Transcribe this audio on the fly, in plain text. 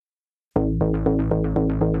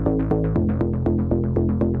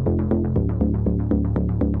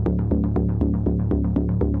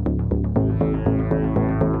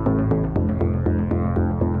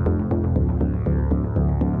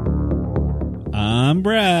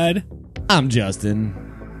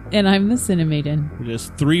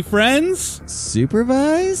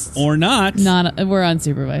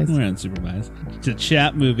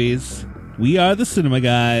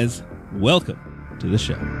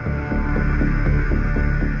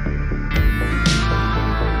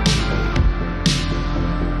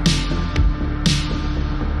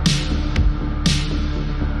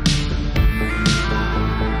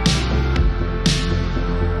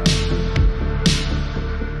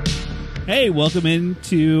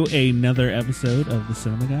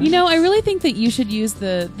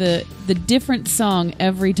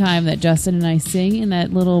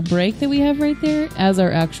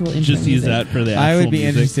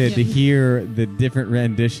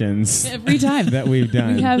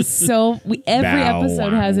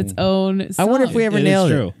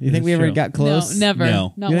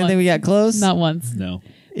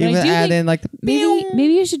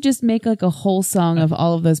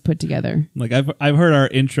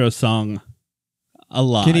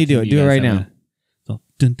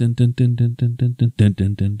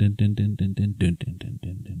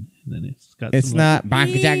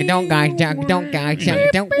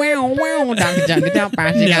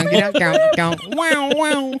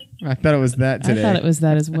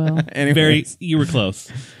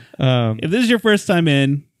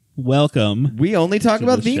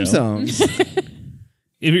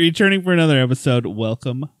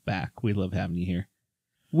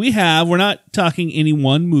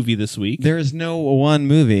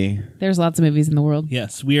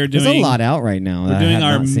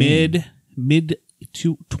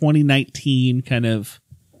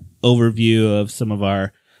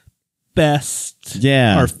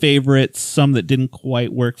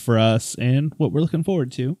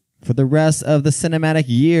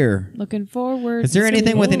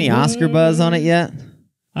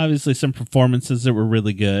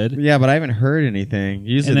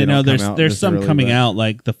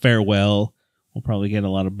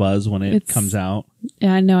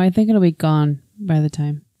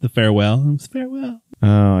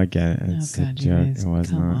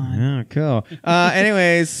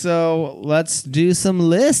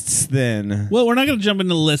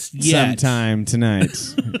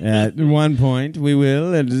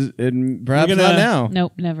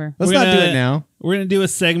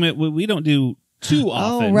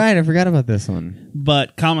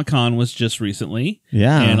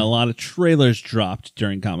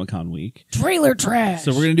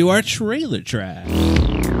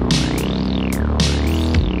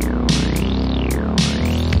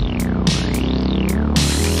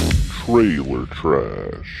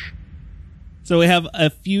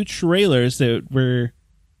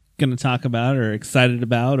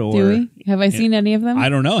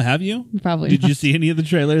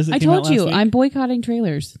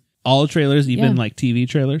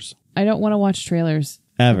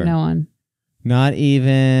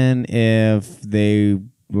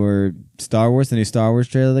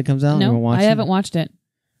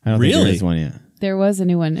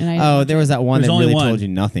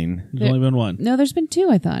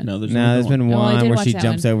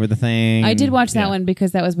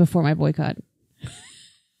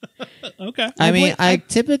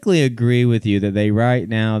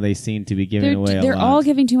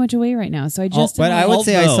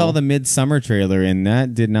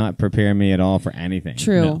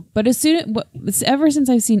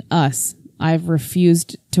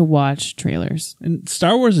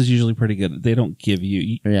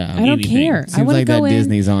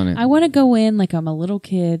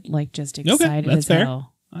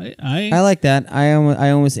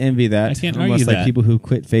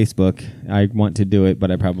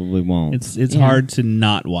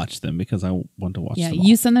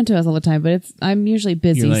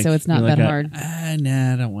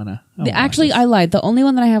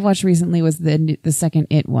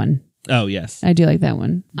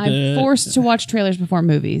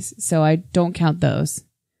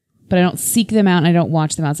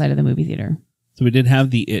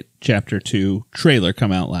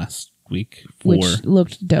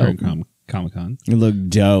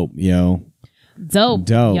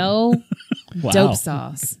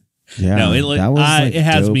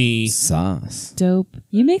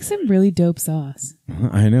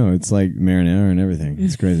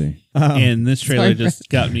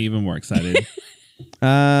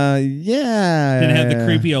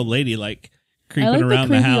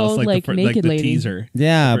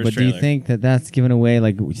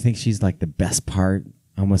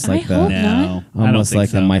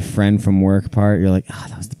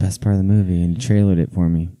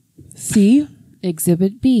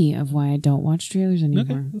Exhibit B of why I don't watch trailers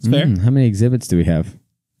anymore. Okay, that's fair. How many exhibits do we have?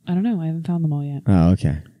 I don't know. I haven't found them all yet. Oh,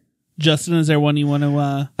 okay. Justin, is there one you want to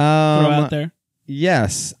throw out there?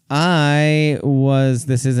 Yes,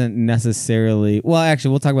 this isn't necessarily, well,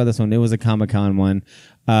 actually, we'll talk about this one. It was a Comic-Con one.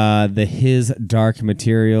 The His Dark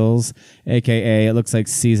Materials, aka it looks like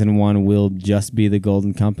season 1 will just be the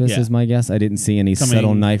Golden Compass, is my guess. I didn't see any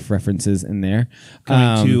subtle knife references in there.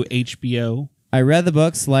 Coming to HBO. I read the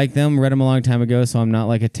books, liked them, read them a long time ago, so I'm not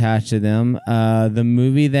like attached to them. The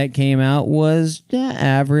movie that came out was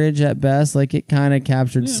average at best. Like it kind of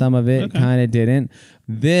captured some of it, kind of didn't.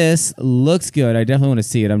 This looks good. I definitely want to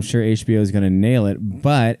see it. I'm sure HBO is going to nail it.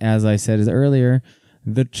 But as I said earlier,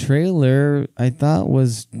 the trailer I thought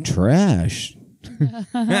was trash.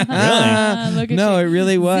 Really? No, it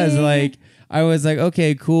really was. Like I was like,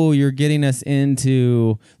 okay, cool. You're getting us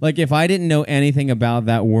into like if I didn't know anything about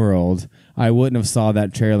that world, I wouldn't have saw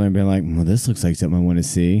that trailer and been like, well, this looks like something I want to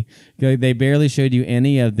see. They barely showed you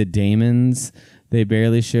any of the Damons. They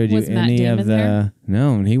barely showed you any of the. There?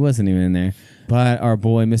 No, he wasn't even in there. But our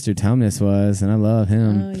boy, Mr. Tumnus, was, and I love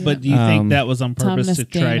him. Oh, yeah. But do you think that was on purpose Thomas to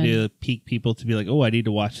try Damon. to pique people to be like, oh, I need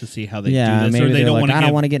to watch to see how they Yeah, do this, maybe or they they're don't like, want to I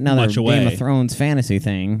don't want to get another much away. Game of Thrones fantasy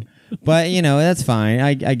thing. But that's fine.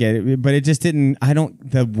 I get it. But it just didn't.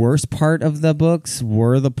 The worst part of the books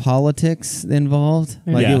were the politics involved.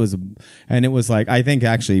 Like Yeah. it was like I think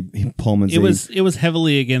actually Pullman's. It was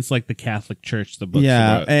heavily against like the Catholic Church. The books,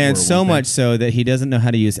 Yeah, were and so one thing. much so that he doesn't know how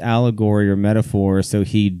to use allegory or metaphor, so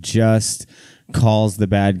he just calls the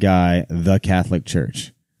bad guy the Catholic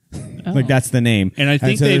Church. Like that's the name. And I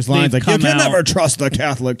think so there's lines like, you come can out- never trust the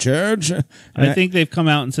Catholic Church. I think they've come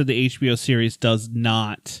out and said the HBO series does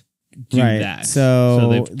not do that.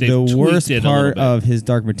 So, they've the tweaked worst it a little part bit. of His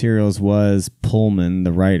Dark Materials was Pullman,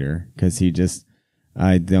 the writer, because he just,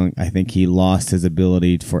 I think he lost his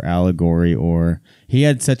ability for allegory, or he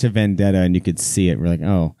had such a vendetta and you could see it. We're like,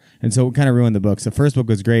 oh. And so it kind of ruined the book. The first book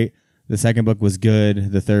was great. The second book was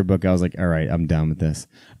good. The third book, I was like, all right, I'm done with this.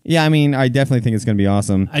 Yeah, I mean, I definitely think it's going to be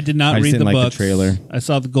awesome. I did not just read didn't the like books. the trailer. I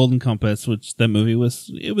saw the Golden Compass, which that movie was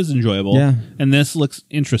enjoyable. Yeah. And this looks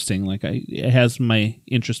interesting. Like it has my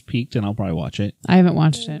interest peaked, and I'll probably watch it. I haven't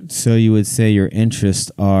watched it. So you would say your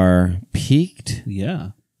interests are peaked? Yeah,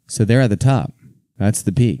 So they're at the top. That's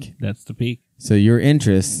the peak. that's the peak. So your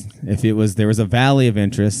interests, if there was a valley of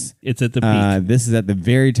interests, It's at the peak. this is at the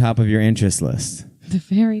very top of your interest list. The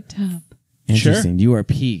very top. Interesting. You are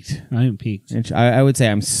peaked. I am peaked. I would say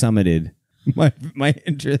I'm summited. My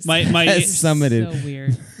interest My- has summited. So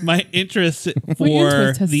weird. My interest Your for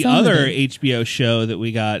interest has the summited. other HBO show that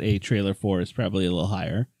we got a trailer for is probably a little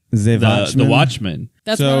higher. The The Watchmen.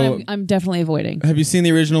 That's So- what I'm definitely avoiding. Have you seen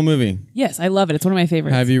the original movie? Yes, I love it. It's one of my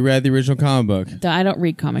favorites. Have you read the original comic book? I don't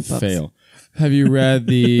read comic books. Fail. Have you read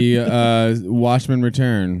the Watchmen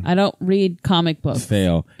Return? I don't read comic books.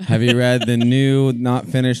 Fail. Have you read the new, not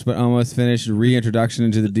finished but almost finished reintroduction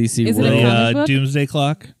into the DC Is it a world? comic book? Doomsday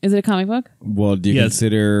Clock. Is it a comic book? Well, do you Yes.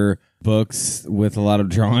 consider books with a lot of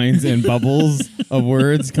drawings and bubbles of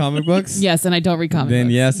words comic books? Yes, and I don't read comic Then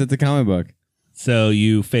books. yes, it's a comic book. So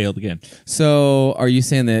you failed again. So are you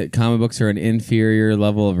saying that comic books are an inferior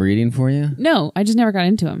level of reading for you? No, I just never got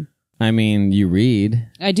into them. I mean, you read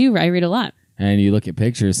I do. I read a lot. and you look at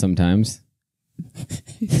pictures sometimes.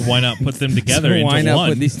 Why not put them together So into why not one?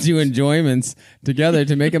 put these two enjoyments together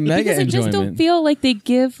to make a mega Because I just enjoyment? don't feel like they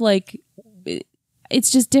give it's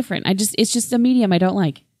just different. It's just a medium I don't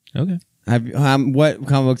like. Okay. What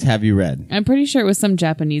comic books have you read? I'm pretty sure it was some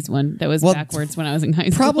Japanese one that was Well, backwards when I was in high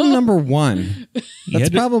school. Problem number one. That's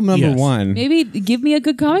had to- problem number yes. one. Maybe give me a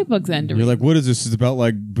good comic book then. To You're read. like, what is this? It's about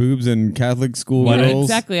like boobs and Catholic school What? girls.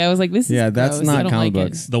 Exactly. I was like, this is Yeah, that's gross. I not don't comic like it.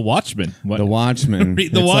 books. The Watchmen. What? The Watchmen.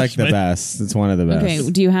 Read The It's like Watchmen. the best. It's one of the best. Okay,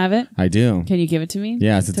 do you have it? I do. Can you give it to me?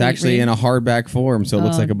 Yes, it's To actually read? in a hardback form, so it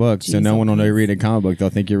looks Oh, like a book. So geez, no one will know please. you're reading a comic book. They'll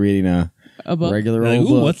think you're reading a book? regular Like, old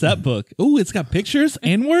ooh, book. what's that book? Ooh, it's got pictures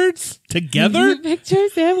and words together.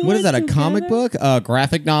 Pictures. What is that? A comic book? A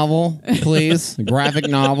graphic novel, please. Graphic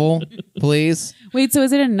novel, please. Wait, so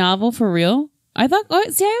is it a novel for real? I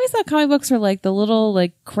always thought comic books were like the little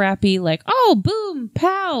like crappy like, oh, boom,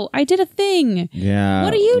 pow, I did a thing. Yeah.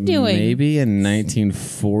 What are you doing? Maybe in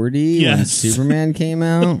 1940 when Yes. Superman came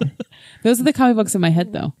out. Those are the comic books in my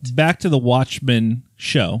head though. Back to the Watchmen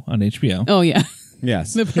show on HBO. Oh yeah.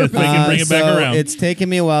 Yes. If they can bring it back so around. It's taken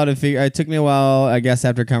me a while to figure. It took me a while, I guess,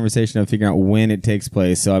 after conversation of figuring out when it takes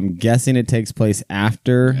place. So I'm guessing it takes place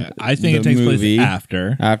after. I think it the takes movie, place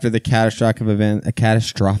after. the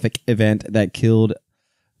catastrophic event that killed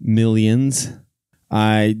millions.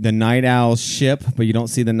 The Night Owl's ship, but you don't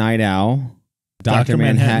see the Night Owl. Dr.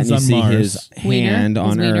 Manhattan, Manhattan's you on see Mars. his hand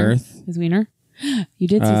on wiener. Earth. His wiener. You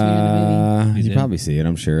did see me on the movie. You probably see it.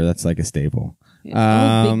 I'm sure that's like a staple. Big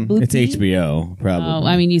blue It's pea? HBO, probably. Oh,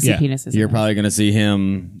 I mean, you see Yeah. penises. You're probably going to see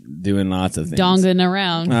him doing lots of things. donging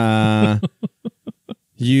around.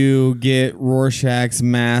 You get Rorschach's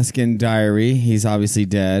mask and diary. He's obviously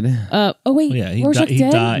dead. Oh wait, Yeah, he Rorschach di- he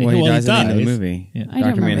dead? died. Well, he Well, dies at the end of the dies. movie. Yeah. I don't Dr.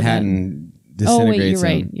 remember Manhattan Oh disintegrates wait, you're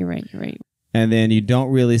right. him. You're right. You're right. And then you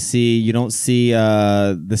don't see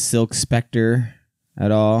the Silk Spectre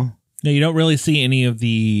at all. No, you don't really see any of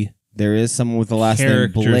the. There is someone with the last name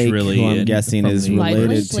Characters Blake, really who I'm in- guessing from is the- related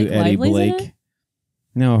Lively? to Blake Eddie Lively's in Blake. it?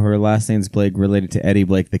 No, her last name's Blake, related to Eddie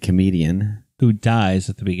Blake, the comedian. Who dies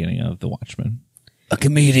at the beginning of The Watchmen? A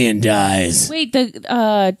comedian dies. Wait,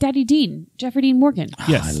 the Daddy Dean, Jeffrey Dean Morgan.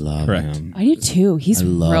 Yes, I love correct. him. I do too. He's I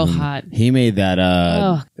love real him. hot. He made that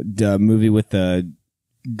Ugh. movie with the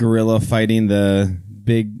gorilla fighting the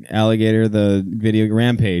big alligator, the video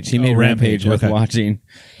Rampage. He made Rampage worth okay. watching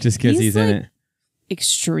just because he's in like it.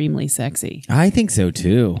 Extremely sexy. I think so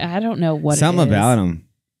too. I don't know what Something it is. about him.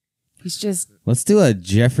 He's just Let's do a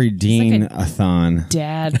Jeffrey Dean-a-thon.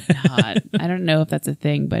 dad hot. I don't know if that's a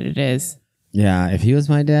thing, but it is. Yeah, if he was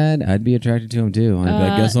my dad, I'd be attracted to him too. I'd be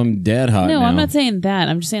like, guess I'm dead hot No, now. I'm not saying that.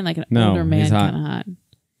 I'm just saying like an No, older man he's hot. kind of hot.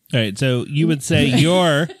 All right, so you would say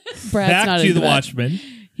you're Brad's back not to into The that. Watchmen.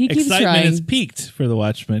 He keeps Excitement trying. has peaked for The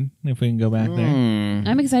Watchmen, if we can go back there.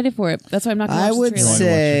 I'm excited for it. That's why I'm not going to I watch would the trailer.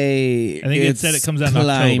 say I think it said it comes out in October,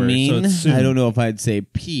 so climbing. it's soon. I don't know if I'd say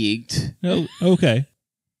peaked. Oh, okay.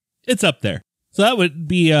 It's up there. So that would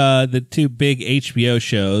be the two big HBO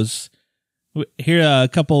shows. Here are a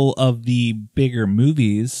couple of the bigger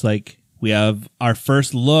movies. Like we have our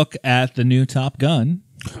first look at the new Top Gun.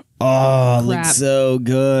 Oh, Crap. looks so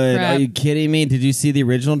good. Crap. Are you kidding me? Did you see the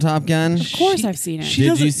original Top Gun? Of course I've seen it. She Did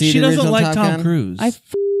doesn't, you see she the doesn't original like Top Tom Gun? Cruise. I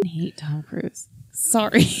hate Tom Cruise.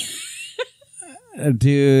 Sorry.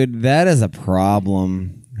 Dude, that is a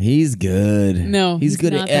problem. He's good. No, he's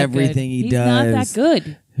good not at that everything good. he He's does. not that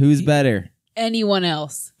good. Who's better? Anyone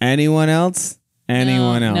else? Anyone else?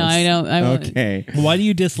 Anyone else? No, I don't. I won't. Okay. Why do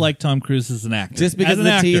you dislike Tom Cruise as an actor? Just because as of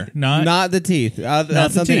an the actor, teeth, not the teeth. That's the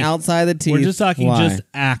something teeth. outside the teeth. We're just talking Why? just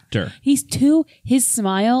actor. He's his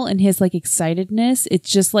smile and his like excitedness, it's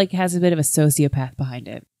just like has a bit of a sociopath behind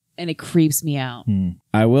it. And it creeps me out.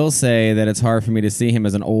 I will say that it's hard for me to see him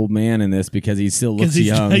as an old man in this because he still looks Because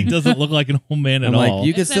young. he doesn't look like an old man at I'm all. like,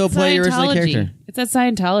 you can It's still that play your original Scientology. character. It's that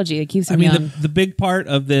Scientology that keeps him I mean, young. the big part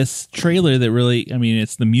of this trailer that really, I mean,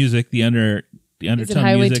 it's the music, the undertone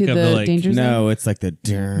Highway music to of the the like Danger Zone? No, it's like the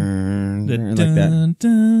dun, the like that. dun,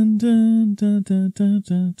 dun, dun, dun, dun, dun,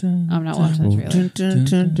 dun, dun, I'm not watching the trailer. Dun,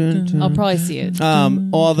 dun, dun, dun. I'll probably see it.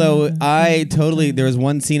 Although there was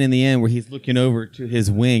one scene in the end where he's looking over to his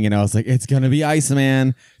wing, and I was like, "It's gonna be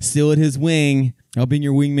Iceman, still at his wing. I'll be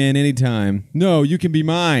your wingman anytime. No, you can be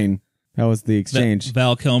mine." That was the exchange.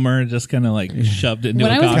 Val Kilmer just kind of like shoved it into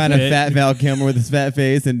When a I was cockpit. Kind of fat Val Kilmer with his fat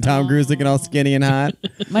face, and Tom Cruise looking all skinny and hot.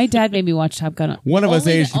 My dad made me watch Top Gun. One of us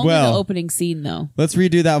aged only well. the opening scene, though. Let's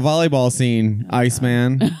redo that volleyball scene,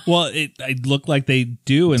 Iceman. Well, it looked like they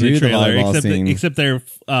do in Do the the trailer, volleyball scene. except they're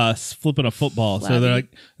flipping a football. So Flabby. they're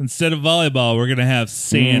like, instead of volleyball, we're gonna have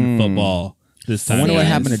sand football this time. I wonder what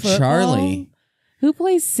Sand happened to football? Charlie. Who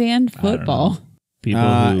plays sand football? People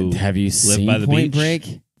who Have you live seen by the Point beach.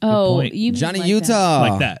 Break? Oh, point. you mean Johnny like Utah.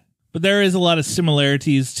 like that. But there is a lot of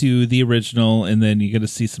similarities to the original, and then you get to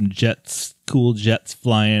see some cool jets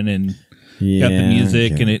flying, and got the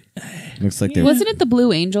music, and it. looks like that? they Wasn't it the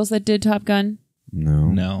Blue Angels that did Top Gun?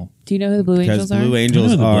 No, Do you know who the Blue Because Angels are? Blue I Angels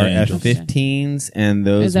know the Blue are Angels. F-15s, and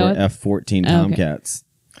those Is that were what- F-14 Oh, okay. Tomcats.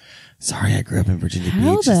 Sorry, I grew up in Virginia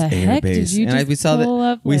How Beach. the it's air heck base. did you and just we saw pull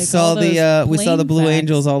up, we like, saw all those we saw the plane Blue facts?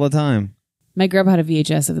 Angels all the time. My grandpa had a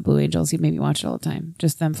VHS of the Blue Angels. He made me watch it all the time.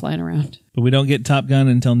 Just them flying around. but we don't get Top Gun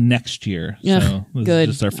until next year. Yeah, so this good.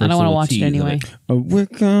 Is just our first I don't want to little watch it tease of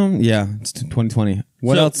anyway. Yeah, it's 2020.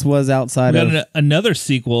 What So, else was outside We of? got another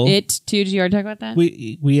sequel. It too. Did you already talk about that?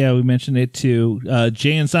 We mentioned it too.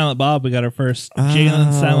 Jay and Silent Bob. We got our first Jay and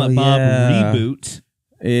Oh, Silent Bob yeah. reboot.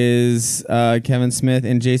 Is Kevin Smith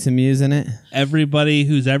and Jason Mewes in it? Everybody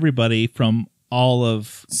who's everybody from all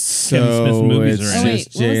of So Kevin Smith's movies it's are in Oh, it. wait,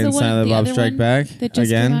 just what Jay was and the one- Silent the Bob other Strike one Back that just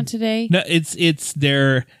again. came out today. No, it's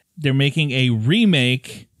they're making a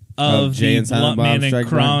remake of Jay the and Silent Bob Bluntman and Strike Back?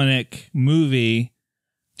 Chronic movie.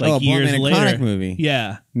 Like Oh, a years Bluntman and later. Chronic movie.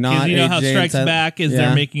 Yeah, Not because you know how Jay and Strikes Silent- Back is Yeah.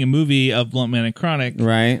 they're making a movie of Bluntman and Chronic.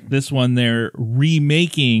 Right. This one they're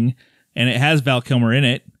remaking, and it has Val Kilmer in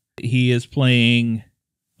it. He is playing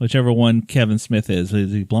whichever one Kevin Smith is.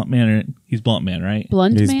 Is he Bluntman or he's Bluntman, right?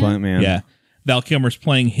 Blunt He's Man. Blunt Man. Yeah. Val Kilmer's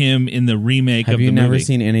playing him in the remake Have of you the never movie.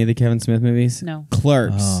 seen any of the Kevin Smith movies? No.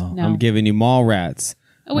 Clerks. Oh. No. I'm giving you Mallrats.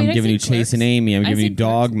 Oh, wait, I'm I giving you said Clerks. Chasing Amy. I'm I giving you said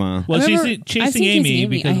Clerks. Dogma. Well, I remember- Chasing I've seen Amy Chasing Amy.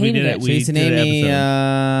 because I we did hated it. it. We Chasing did an Amy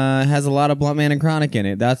episode. has a lot of Bluntman and Chronic in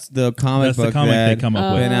it. That's the comic That's the book comic they that come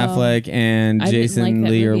up with. Ben Affleck and I didn't Jason like that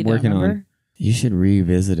Lee are movie, though, working on. remember? You should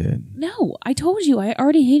revisit it. No, I told you I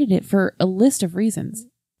already hated it for a list of reasons.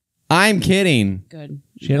 I'm kidding. Good.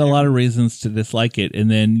 She had a lot of reasons to dislike it, and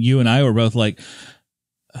then you and I were both like,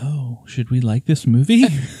 "Oh, should we like this movie?"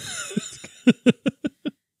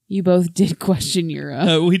 You both did question your.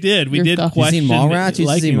 We did. We Your did thoughts. You question. seen Mallrats? You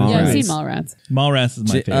liking seen Yeah, I've Mallrats? seen Mallrats. Mallrats is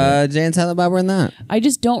my favorite. Jay and Silent Bob were in that. I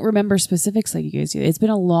just don't remember specifics like you guys do. It's been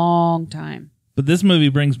a long time. But this movie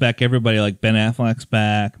brings back everybody. Like Ben Affleck's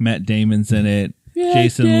back, Matt Damon's in it,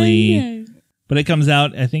 Jason Lee. But it comes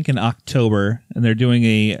out, I think, in October, and they're doing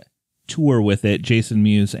a tour with it. Jason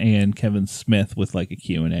Mewes and Kevin Smith with like a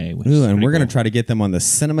Q&A. Which is Ooh, and pretty we're going to cool. try to get them on the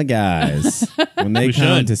Cinema Guys when they We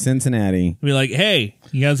come should. to Cincinnati. be like, "Hey,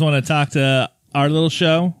 you guys want to talk to our little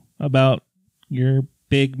show about your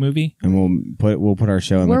big movie?" And we'll put our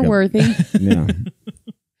show in We're like a, worthy. yeah.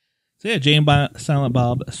 So yeah, Jay and Silent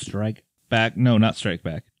Bob Strike Back. No, not Strike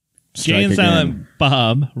Back. Jay Strike and again. Silent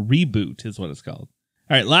Bob Reboot is what it's called.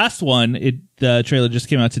 All right, last one. The trailer just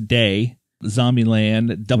came out today.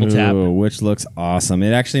 Zombieland Double Tap. Ooh, which looks awesome.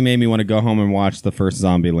 It actually made me want to go home and watch the first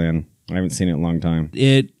Zombieland. I haven't seen it in a long time.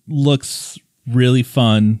 It looks really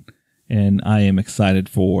fun, and I am excited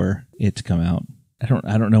for it to come out.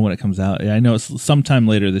 I don't know when it comes out. I know it's sometime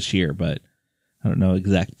later this year, but I don't know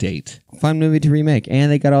exact date. Fun movie to remake,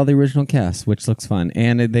 and they got all the original cast, which looks fun.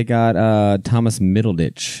 And they got Thomas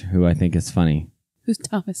Middleditch, who I think is funny. Who's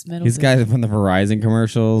Thomas Middleton? He's the guy from the Verizon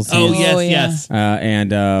commercials. Oh, Oh, yes, yeah. yes.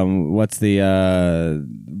 And what's the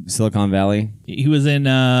Silicon Valley? He was in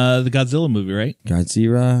the Godzilla movie, right?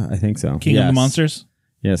 Godzilla? I think so. King of the Monsters.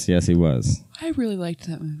 Yes, he was. I really liked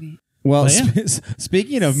that movie. Well, Oh, yeah.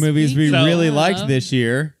 speaking of movies we So- really liked this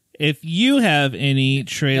year. If you have any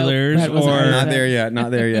trailers Nope, that wasn't or Not there yet.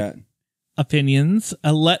 Not there yet. opinions,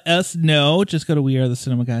 let us know. Just go to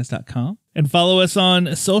wearethecinemaguys.com and follow us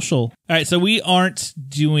on social. All right, so we aren't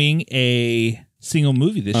doing a single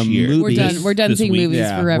movie this A year. movie. We're done. We're done This seeing week. movies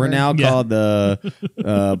Yeah, forever. we're now Yeah. called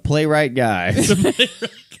the Playwright Guys.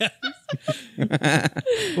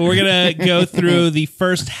 We're going to go through the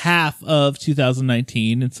first half of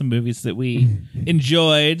 2019 and some movies that we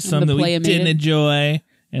enjoyed, some that we Play-A-Mated. didn't enjoy.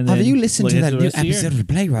 And Have then you listened look to at that the new rest of the year. episode of the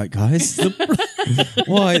Playwright Guys?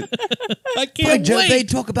 Why? I By can't Jove, they wait.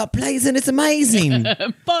 talk about plays and it's amazing.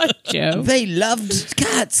 Bye, Joe. They loved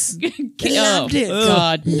cats. Loved it.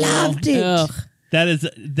 God, no. Loved it. Ugh. That is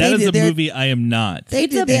did a their- movie I am not. They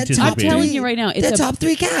did their anticipating. top I'm telling three. you right now, their top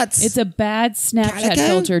three cats. It's a bad Snapchat Calico?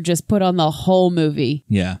 filter just put on the whole movie.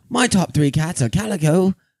 Yeah. My top three cats are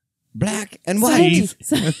Calico, Black, and White. He's-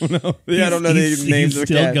 Yeah, I don't know the He's names of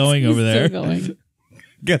still cats. going over there. Still going.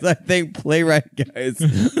 Because I think Playwright Guys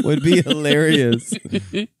would be hilarious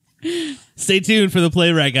Stay tuned for the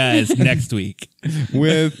Playwright Guys next week.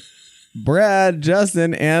 with Brad,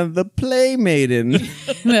 Justin, and the Playmaiden.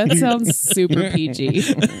 That sounds super PG.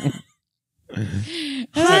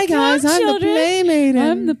 Hi guys, I'm the children. Playmaiden.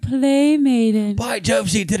 I'm the Playmaiden. By Jove,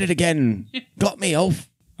 she did it again. Got me off.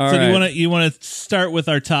 All So right. do you want to start with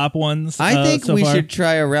our top ones? I think so we far? should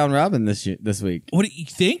try a round robin this week. What do you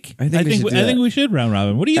think? I think we should do that. we should round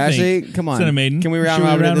robin. What do you Actually, think? come on. Cinemaiden? Can we round Should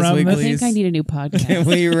robin it this week, I please? think I need a new Can podcast.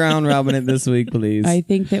 we round robin it this week, please? I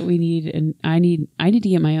think that we need I need to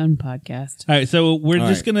get my own podcast. All right, so we're All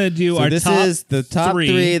just right. gonna do So our this top is the top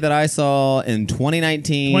three that I saw in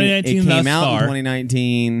 2019. 2019 It thus came out far. in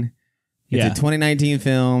 2019. It's Yeah. a 2019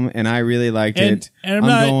 film, and I really liked And- it. and I'm I'm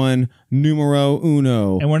not- going numero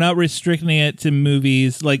uno. and we're not restricting it to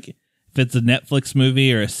movies like if it's a Netflix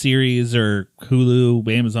movie or a series or Hulu,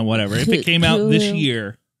 Amazon, whatever. If it came out this Hulu.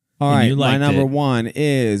 year, All and right, you my liked number it. one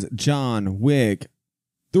is John Wick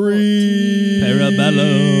 3.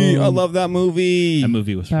 Parabellum. I love that movie. that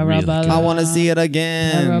movie was really Parabellum. good. I want to see it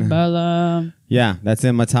again. Arabella. Yeah, that's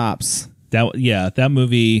in my tops. That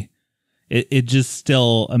movie. It just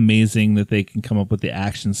still amazing that they can come up with the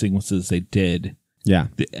action sequences they did Yeah.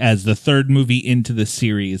 as the third movie into the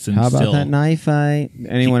series. And How about still, that knife fight?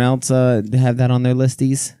 Anyone else have that on their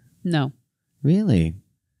listies? No. Really?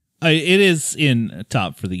 It is in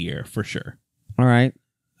top for the year for sure. All right.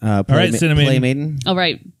 right, Cinemaiden. Playmaiden. All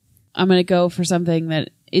right. I'm going to go for something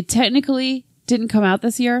that it technically didn't come out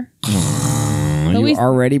this year. Are you we-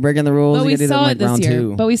 already breaking the rules? But You we gotta do that saw in, it like, this round year.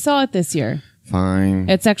 2. But we saw it this year. Fine.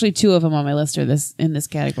 It's actually two of them on my list are in this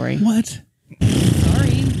category. What?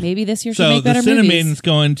 Sorry. Maybe this year should So make the better movies. Cinemaiden's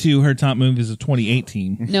going to her top movies of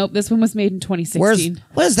 2018. Nope, this one was made in 2016.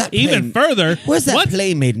 Where's that? Even further. Where's that What?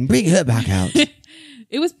 Playmaiden? Bring her back out.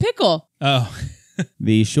 It was Pickle. Oh.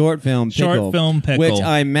 The short film Pickle. Short film Pickle. Which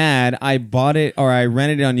I'm mad. I bought it or I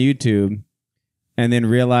rented it on YouTube and then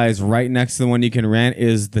realized right next to the one you can rent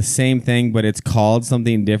is the same thing, but it's called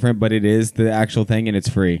something different, but it is the actual thing and it's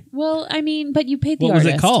free. Well, I mean, but you paid the What artist.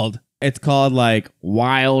 was it called? It's called like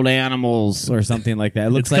Wild Animals or something like that. It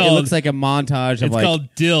looks It's like called- it looks like a montage of It's like called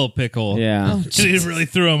Dill Pickle. yeah. It really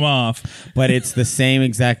threw him off. But it's the same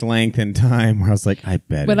exact length and time where I was like, I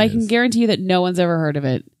bet But it I can is. guarantee you that no one's ever heard of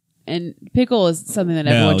it. And Pickle is something that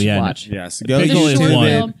everyone should watch. Yes. It's Go to Pickle a is short one.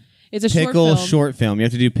 film. It's a Pickle short film. You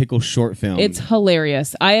have to do Pickle short film. It's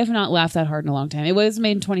hilarious. I have not laughed that hard in a long time. It was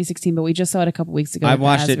made in 2016, but we just saw it a couple weeks ago. I've at the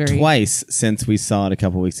watched it Asbury. twice since we saw it a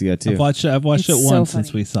couple weeks ago too. I've watched It's it so once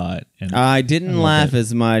since funny. we saw it. And I didn't love laugh it.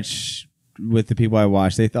 as much with the people I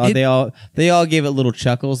watched. They thought they all gave it little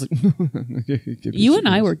chuckles. You and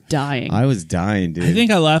I were dying. I was dying, dude. I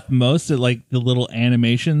think I laughed most at like the little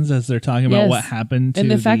animations as they're talking about Yes. what happened to and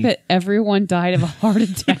the fact that everyone died of a heart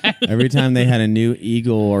attack. every time they had a new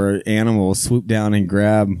eagle or animal swoop down and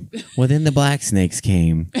grab, well, then the black snakes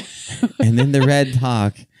came, and then the red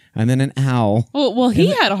hawk, and then an owl. well, he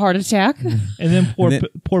had a heart attack and then poor And then-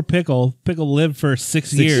 poor Pickle lived for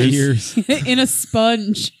 6 years. in a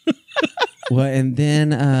sponge. Well, and then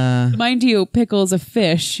Mind you, Pickle's a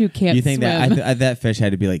fish who can't you think swim. that that fish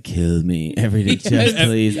had to be like, kill me every day, just Yes.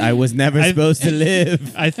 please. I was never supposed to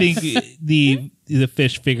live. I think the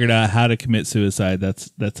fish figured out how to commit suicide.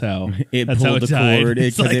 That's how It that's pulled how the died. cord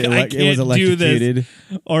It's because like, it I was can't do this. electrocuted.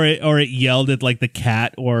 Or it yelled at like the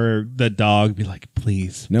cat or the dog, be like,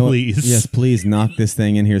 please, No, please. yes, please knock this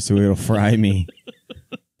thing in here so it'll fry me.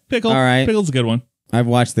 Pickle. All right. Pickle's a good one. I've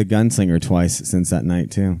watched The Gunslinger twice since that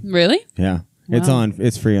night too. Really? Yeah, Wow.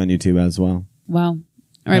 it's free on YouTube as well. Wow. All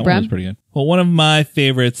That right, one was Brad. pretty good. Well, one of my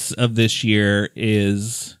favorites of this year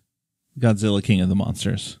is Godzilla King of the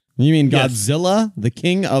Monsters. You mean Yes. Godzilla, the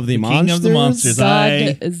king of the monsters? King of the Monsters.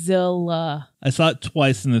 Godzilla. I saw it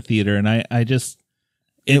twice in the theater, and I just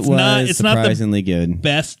It it's was not the surprisingly good.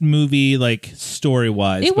 best movie like story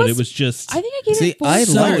wise, It but was- it was just I think I gave See, it 4 I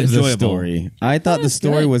So liked the enjoyable. story. I thought the was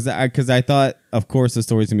story good. was because I thought, of course, the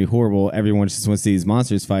story's gonna be horrible. Everyone just wants to see these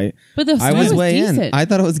monsters fight. But the I story was way decent. in. I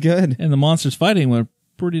thought it was good. and the monsters fighting were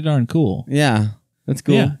pretty darn cool. Yeah, that's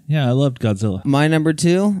cool. Yeah, I loved Godzilla. My number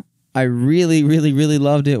 2, I really, really, really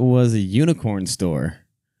loved it. Was a Unicorn Store.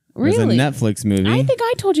 Really? It was a Netflix movie. I think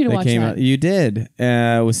I told you to that watch came that. out. You did.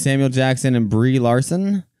 With Samuel Jackson and Brie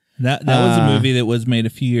Larson. That was a movie that was made a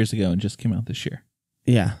few years ago and just came out this year.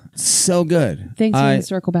 Yeah, so good. Thanks for the I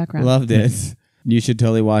historical background. loved it. You should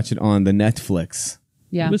totally watch it on the Netflix.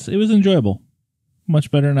 yeah. It was enjoyable,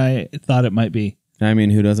 much better than I thought it might be. I mean,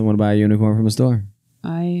 who doesn't want to buy a unicorn from a store?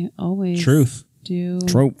 I always Truth. do.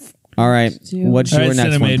 Trope. All right. What's All your right,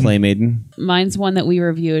 next one, Cinemaiden. Play Maiden? Mine's one that we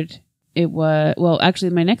reviewed. It was actually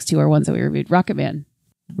my next 2 are ones that we reviewed. Rocket Man.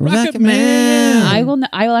 Rocket Man. I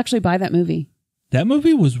will actually buy that movie. That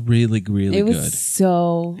movie was really, really It was good.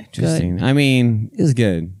 so good. Interesting. I mean, it was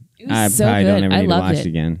good. It was I so probably don't good. ever I need to loved watch it. it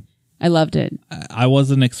again. I loved it. I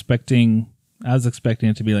wasn't expecting. I was expecting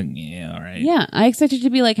it to be like, yeah, all right. Yeah, I expected it to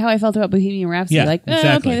be like how I felt about Bohemian Rhapsody. Yeah, like,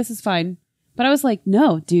 exactly. okay, this is fine. But I was like,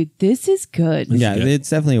 no, dude, this is good. Yeah, good. it's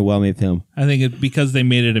definitely a well-made film. I think because they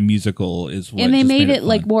made it a musical is what. And they just made it fun.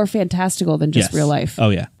 like more fantastical than just Yes. real life. Oh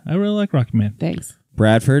yeah, I really like Rocket Man. Thanks.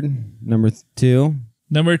 Bradford, number 2.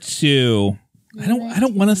 Number 2. I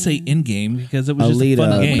don't want to say Endgame because it was just a Alita,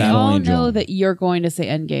 fun We game. Battle all Angel. know that you're going to say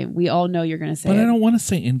Endgame. We all know you're going to say But it. I don't want to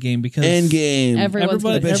say Endgame because Endgame. Everyone's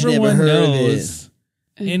everybody, gonna bet you never everyone heard of knows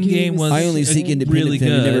Endgame was. I only seek independent really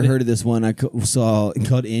film. You never good. heard of this one I saw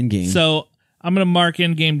called Endgame. So I'm gonna mark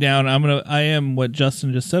Endgame down. I am what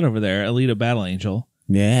Justin just said over there, Alita Battle Angel.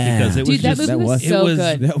 yeah. Because it Dude, was that just, movie was it so was-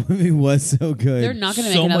 good. That movie was so good. They're not going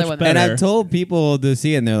to so make another much one. better. And I've told people to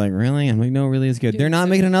see it, and they're like, really? I'm like, no, really, it's good. Dude, They're not so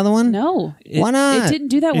making another one? No. Why not? It didn't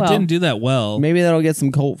do that It well. didn't do that well. Maybe that'll get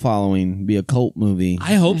some cult following, be a cult movie.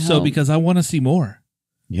 I hope I so hope. because I want to see more.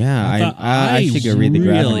 Yeah, I thought- I should go read the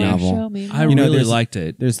graphic really- novel. Show me I more. know, really there's- liked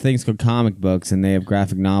it. There's things called comic books, and they have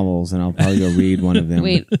graphic novels, and I'll probably go read one of them.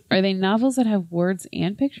 Wait, are they novels that have words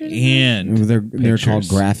and pictures? And They're called pictures.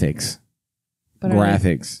 graphics. But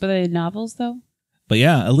Graphics. But are they novels though? But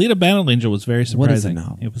yeah, Alita Battle Angel was very What is a surprising.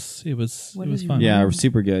 novel? It was What is fun. your Yeah,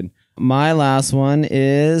 super good. My last one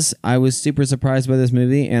is I was super surprised by this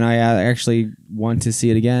movie, and I actually want to see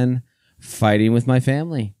it again. Fighting with My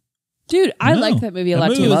Family. Dude, I No, liked that movie a that lot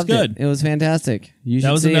movie too. was Loved good. It was fantastic. You should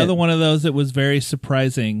That was see another it. one of those that was very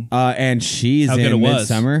surprising. And she's How good in it was.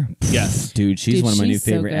 Midsummer. Yes. Dude, she's Dude, one of my new she's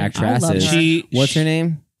so favorite good. I love actresses. her. She What's her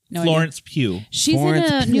name? No Florence Pugh. She's Florence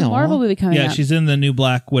in a new Pugh. Marvel movie coming Yeah, out. she's in the new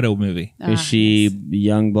Black Widow movie. Ah, Is she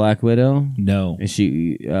young Black Widow? No, Is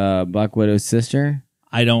she Black Widow's sister?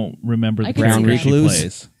 I don't remember I the can Brown see character she Recluse?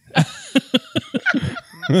 plays.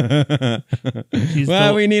 She's Well,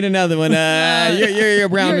 the- we need another one. You're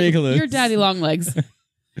Brown Recluse. You're Daddy Longlegs.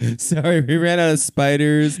 Sorry, we ran out of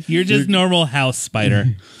spiders. You're just normal house spider.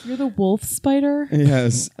 You're the wolf spider.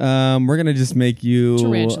 Yes. We're gonna just make you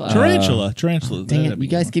Tarantula. Tarantula. Dang it! That'd be You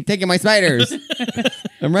guys one. keep taking my spiders.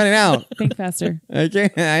 I'm running out. Think faster. I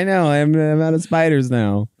can't. I know. I'm out of spiders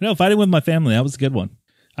now. No, Fighting with My Family. That was a good one.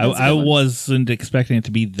 That's a good I one. wasn't expecting it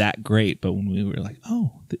to be that great, but when we were like,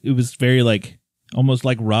 oh, it was very like almost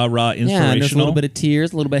like rah inspirational. Yeah, just a little bit of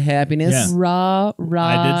tears, a little bit of happiness. Yeah. Rah.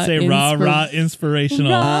 I did say rah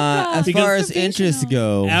inspirational. Rah. As Because- far as interests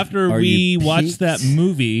go, After are we you watched that peaked?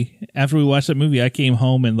 movie, I came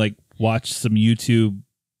home and like watched some YouTube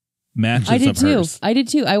matches I did of too. hers. I did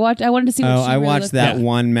too. I wanted to see. What Oh, she I really watched looked that Yeah.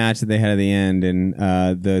 one match that they had at the end, and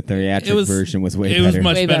the theatric It was- version was way It was better.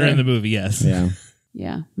 much Way better better. in the movie, yes. Yeah.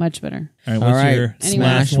 Yeah, much better. All right, All what's right, your Anyway.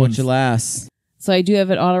 Smash last what one? you last. So I do have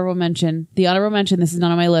an honorable mention. The honorable mention. This is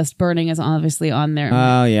not on my list. Burning is obviously on there.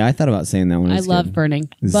 Oh yeah, I thought about saying that one. I It's love good. Burning,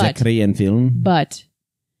 but Zakarian film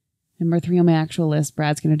number 3 on my actual list.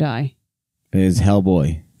 Brad's gonna die. is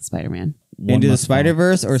Hellboy. Spider-Man. One Into the must fall.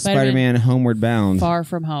 Spider-Verse or Spider-Man. Spider-Man Homeward Bound? Far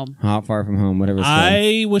From Home. Far From Home, whatever it's called.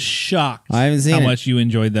 I was shocked I haven't seen how it. much you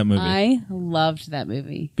enjoyed that movie. I loved that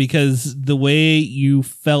movie. Because the way you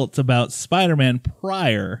felt about Spider-Man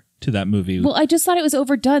prior to that movie. Well, I just thought it was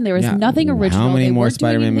overdone. There was Yeah. nothing original. How many They more weren't doing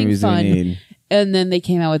Spider-Man anything movies fun. do we need? And then they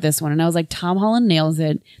came out with this one, and I was like, Tom Holland nails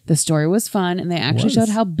it. The story was fun, and they actually Was. showed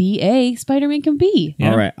how BA Spider-Man can be.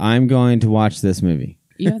 Yeah. All right, I'm going to watch this movie.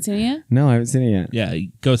 You haven't seen it yet? No, I haven't seen it yet. Yeah,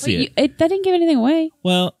 go see Wait, it. that didn't give anything away.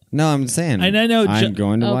 Well, No, I'm saying. And I know I'm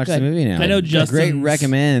going to Oh, watch the good. movie now. I know A great Justin's-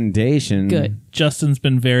 recommendation. Good. Justin's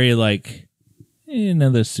been very like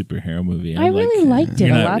another superhero movie. I really liked it you're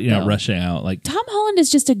a not, lot, You're not though. rushing out like. Tom Holland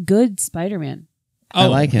is just a good Spider-Man, I Oh,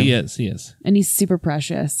 like him. He is. and he's super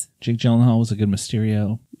precious. Jake Gyllenhaal was a good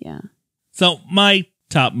Mysterio. Yeah. So my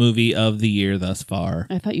top movie of the year thus far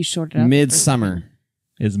I thought you shorted up. Midsummer.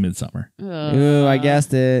 is Midsommar. Ooh, I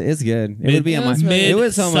guessed it. It's good. It would be on my. It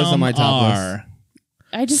was almost on my top list. Midsommar.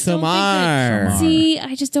 I just don't Samar. think that. See,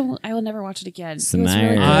 I just don't. I will never watch it again. It was really Samar.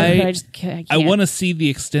 good, I- but I just can't. I want to see the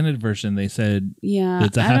extended version. They said Yeah,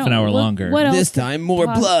 it's a I half an don't- hour what- longer. What else? This time, more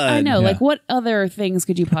poss- blood. I know. Yeah. Like, what other things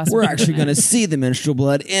could you possibly? We're actually going to see the menstrual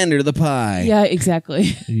blood enter the pie. Yeah,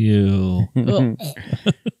 exactly. You. Ugh.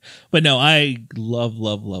 But no, I love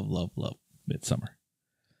Midsommar.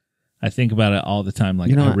 I think about it all the time. Like,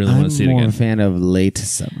 You know, I really want to see it I'm more again. a fan of late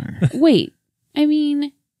summer. Wait, I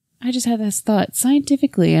mean, I just had this thought.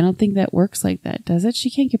 Scientifically, I don't think that works like that, does it? She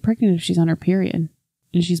can't get pregnant if she's on her period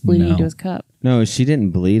and she's bleeding No. into his cup. No, she didn't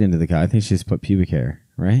bleed into the cup. I think she just put pubic hair,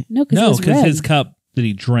 right? No, because No, it's because red. his cup that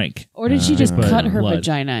he drank. Or did she just Put cut her blood.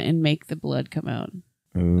 vagina and make the blood come out?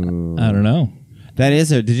 Ooh. I don't know. That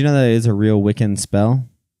is a. Did you know that is a real Wiccan spell?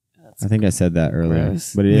 I think I said that earlier,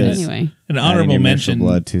 Gross. but it is. Anyway, An Adding honorable your menstrual mention.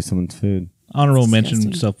 blood to someone's food. Honorable Disgusting.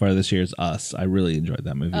 mention so far this year is Us. I really enjoyed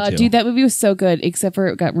that movie too. dude, that movie was so good, except for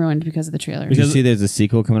it got ruined because of the trailer. Did you Because- see there's a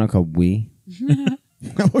sequel coming out called We? And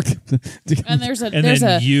there's a And there's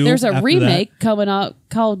then a You there's a after remake coming out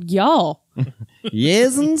called Y'all.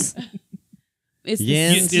 Yesns? It's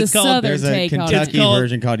Yins. the It's called- southern There's a take on It's Kentucky it. called-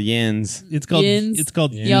 version called Yins. it's called Yins. it's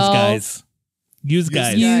called Yeah. Use Y'all. Guys. Use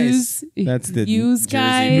Guys. Use- Use That's the use Jersey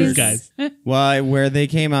guys. Use Guys. Well, where they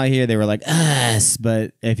came out here, they were like us,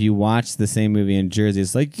 but if you watch the same movie in Jersey,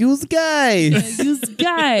 it's like use guys. Use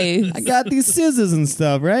guys. I got these scissors and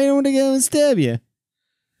stuff, right? I want to go and stab you.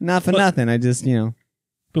 Not for But- nothing. I just,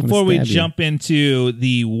 Before we stab you. jump into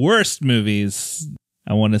the worst movies,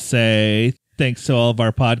 I want to say thanks to all of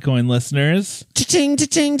our Podcoin listeners. cha-ching,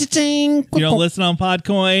 cha-ching, cha-ching. If you don't listen on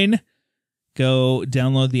Podcoin, go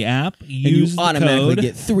download the app. And you Use the automatically code.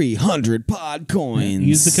 get 300 pod coins.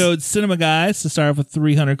 Use the code CinemaGuys to start off with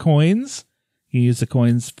 300 coins. You can use the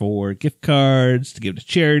coins for gift cards, to give to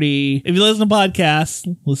charity. If you listen to podcasts,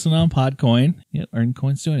 listen on Podcoin. You earn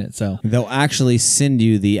coins doing it. So They'll actually send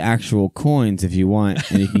you the actual coins if you want,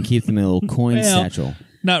 and you can keep them in a little coin Well, satchel.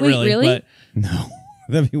 not Wait, really, really? but No,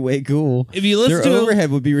 that'd be way cool. if you listen Their to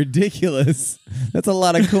overhead would be ridiculous. That's a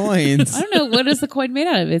lot of coins. I don't know, what is the coin made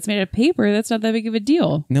out of? It's made of paper. That's not that big of a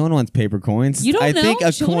deal. No one wants paper coins. You don't I know? think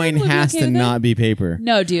a Children coin would be has okay to with it? not be paper.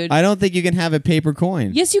 No, dude. I don't think you can have a paper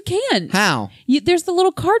coin. Yes, you can. How? There's the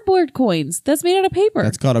little cardboard coins. That's made out of paper.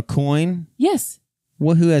 That's called a coin? yes.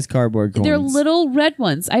 Who has cardboard coins? They're little red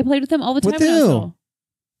ones. I played with them all the time With when I was who? little.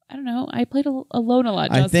 I don't know. I played alone a lot,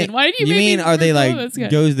 Justin. I think. Why did you? You make mean me are they root for like this guy?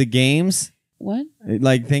 goes to games? What?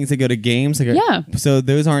 Like things that go to games? Like Yeah. So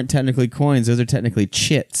those aren't technically coins. Those are technically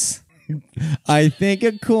chits. I think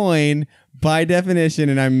a coin, by definition,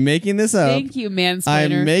 and I'm making this up. Thank you,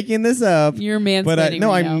 mansplainer. I'm making this up. You're mansplaining. But I'm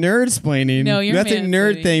right now. nerd-splaining. No, you're That's a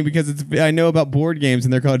nerd mansplaining. thing because I know about board games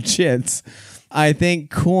and they're called chits. I think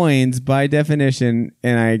coins, by definition,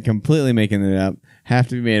 and I'm completely making it up, have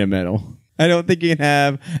to be made of metal. I don't think you can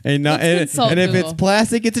have a not. Let's consult And if Google. it's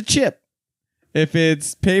plastic, it's a chip. If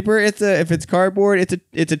it's paper, if it's cardboard,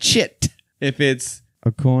 it's a chit. If it's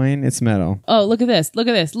a coin, it's metal. Oh, look at this. Look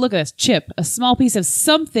at this. Look at this. Chip. A small piece of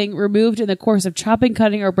something removed in the course of chopping,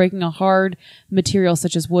 cutting, or breaking a hard material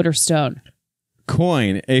such as wood or stone.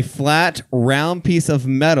 Coin, a flat, round piece of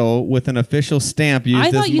metal with an official stamp used I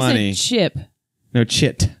as thought you money. said chip. No,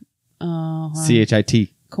 chit. Oh, CHIT.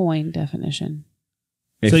 coin definition.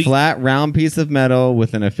 A So flat, round piece of metal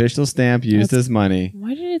with an official stamp used as money.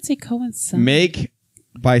 Why did it say coincide? Make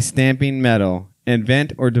by stamping metal.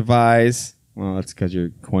 Invent or devise. Well, that's because you're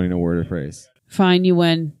coining a word or phrase. Fine, you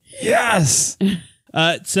win. Yes!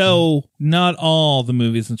 So not all the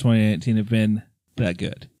movies in 2019 have been that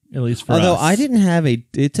good, at least for Although us. I didn't have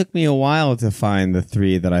it took me a while to find the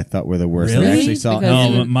 3 that I thought were the worst. Really? I actually saw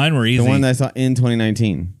Because- No, mine were easy. the one that I saw in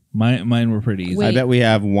 2019. Mine were pretty easy. Wait. I bet we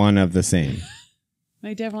have one of the same.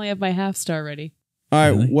 I definitely have my half star ready. All right,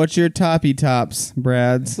 Really? what's your toppy tops,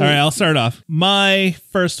 Brads? All right, I'll start off. My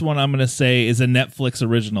first one I'm going to say is a Netflix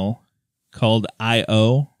original called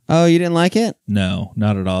I.O. Oh, you didn't like it? No,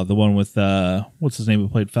 not at all. The one with, what's his name who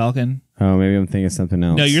played Falcon? Oh, maybe I'm thinking of something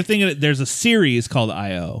else. No, you're thinking there's a series called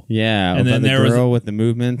I.O. Yeah, And about then the there was girl with the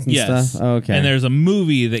movements and Yes. stuff. Oh, okay. And there's a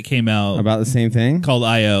movie that came out about the same thing? called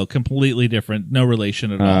I.O. Completely different. No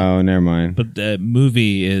relation at all. Oh, never mind. But the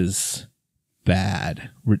movie is bad.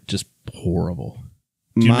 Just horrible.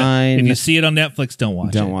 Do you not- Mine. if you see it on Netflix, don't watch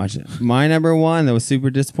it. Don't watch it. My number one that was super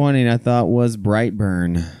disappointing, I thought, was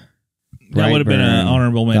Brightburn. That would have been an Brightburn.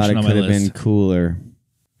 honorable Thought mention it on my could have list. been cooler.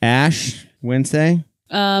 Ash Wednesday,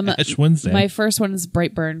 Ash Wednesday. My first one is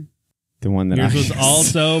Brightburn. the one that Yours I was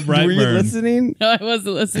also Were you Brightburn. listening? No, I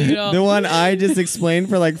wasn't listening at all. The one I just explained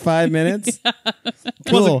for like 5 minutes.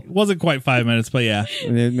 Cool. Wasn't quite 5 minutes, but yeah.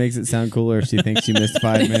 And it makes it sound cooler if she thinks she missed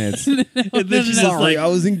 5 minutes. And then she just, Sorry, like, I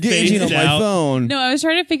was engaging on phased my out. phone. No, I was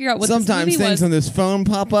trying to figure out what Sometimes this movie things was. on this phone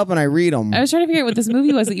pop up and I read them. I was trying to figure out what this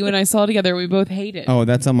movie was that you and I saw together. We both hate it. Oh,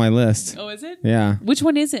 that's on my list. Oh, is it? Yeah. Which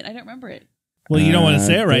one is it? I don't remember it. Well, you don't want to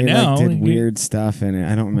say it right they, now. Like, did You- weird stuff in it.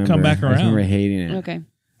 I don't remember. Come back I just remember around. hating it. Okay.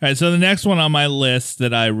 All right, so the next one on my list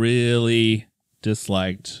that I really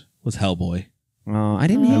disliked was Hellboy. Oh, I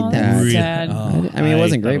didn't Oh, hate that's that. Really- sad. oh, I mean, it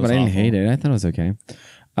wasn't thought great, but I didn't awful. hate it. I thought it was okay.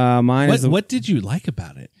 Mine is What did you like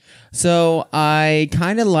about it? so I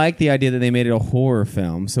kind of like the idea that they made it a horror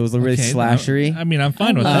film, so it was really Okay, slashery. I mean, I'm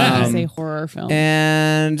fine with I that. was say horror film.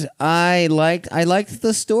 And I liked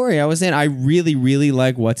the story. I was saying I really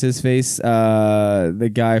like what's his face,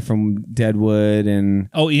 the guy from Deadwood and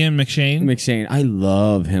Oh, Ian McShane? McShane. I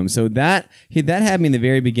love him. So that had me in the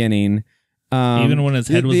very beginning. Even when his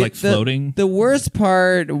head was, like, floating? The worst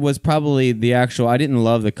part was probably the actual. I didn't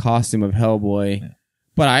love the costume of Hellboy.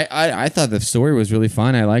 But I thought the story was really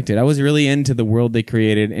fun. I liked it. I was really into the world they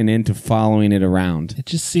created and into following it around. It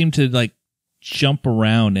just seemed to, like, jump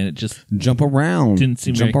around, and it just Jump around. didn't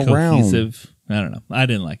seem Jump very around. cohesive. I don't know. I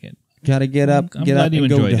didn't like it. Gotta get up, I'm get glad up you and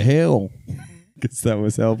go to enjoyed it. hell. Because that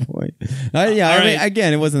was Hellboy. I mean, right.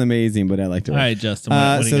 again, it wasn't amazing, but I liked it. All right, Justin,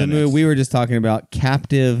 what do you so got the movie next? we were just talking about,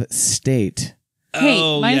 Captive State. Hey,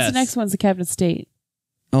 Oh, mine's yes. the next one's the Captain State.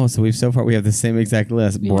 Oh, so we have the same exact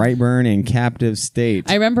list: Yeah. Brightburn and Captive State.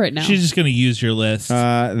 I remember it now. She's just going to use your list. so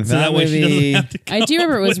that way she movie doesn't have to come I do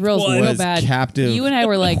remember it was up real, with one. real was bad. Captive. You and I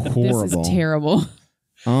were like, horrible. this is terrible.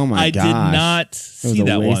 Oh my I gosh! did not It was see a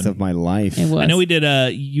that waste one. of my life. It was. I know you did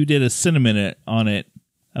a Cineminute on it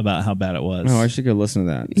about how bad it was. Oh, I should go listen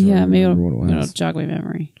to that. so I Yeah, maybe remember it'll, what it it'll was. jog my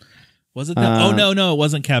memory. Was it that? oh no, it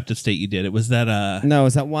wasn't Captive State you did. It was that No,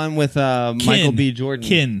 is that one with Michael B.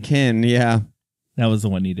 Jordan? Kin. Yeah. that was the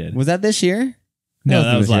one you did. Was that this year? No,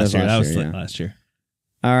 That that was this year. last year. That was yeah. last year.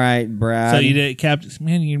 All right, Brad. So you did Captive.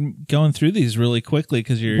 Man, you're going through these really quickly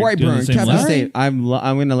because you're doing the Brightburn, same Captive list. State. I'm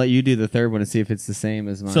going to let you do the third one and see if it's the same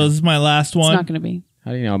as mine. So this is my last It's one. not going to be.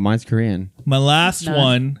 How do you know? Mine's Korean. My last None.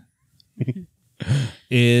 one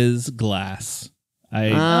is Glass. I did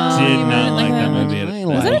you not didn't like like that that movie. I at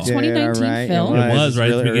Was that a all. 2019 right? film? It was It's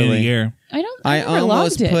right at the really beginning of the early. year. I never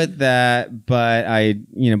almost loved it. put that, but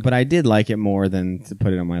I did like it more than to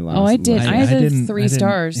put it on my last. Oh, I did. list. I had didn't- 3 I didn't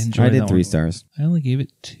stars. enjoy I did that 3 one. stars. I only gave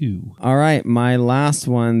it 2. All right, my last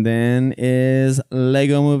one then is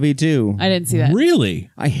Lego Movie 2. I didn't see that. Really?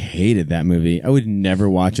 I hated that movie. I would never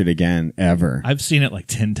watch it again, ever. I've seen it like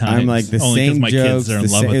 10 times. I'm like, the only 'cause same my jokes, kids are in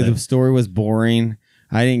the love with the it. story was boring.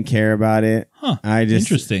 I didn't care about it. Huh. I just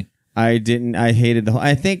Interesting. I hated the whole.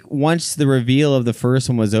 I think once the reveal of the first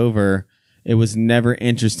one was over, it was never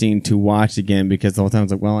interesting to watch again because the whole time I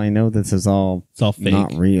was like, well, I know this is all It's all fake.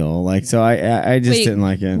 not real. Like, so I just Wait, didn't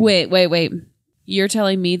like it. Wait. You're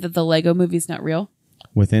telling me that the Lego movie's not real?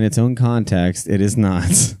 Within its own context, it is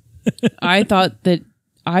not. I thought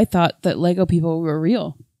that Lego people were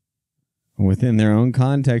real. Within their own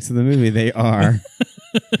context of the movie, they are.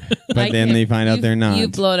 But I then can't- they find out you've- they're not.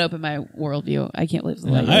 You've blown open my worldview. I can't believe the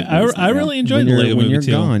Yeah, Lego. I movie's not real. really enjoyed when the you're, Lego when movie you're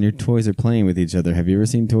too. gone, your toys are playing with each other. Have you ever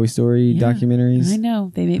seen Toy Story Yeah, documentaries? I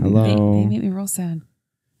know they make me. Hello? They make me real sad.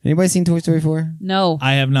 Anybody seen Toy Story 4? No,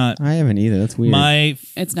 I have not. I haven't either. That's weird.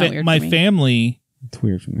 It's not weird My for me. family, It's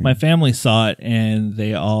weird for me. my family saw it and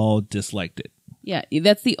they all disliked it. yeah,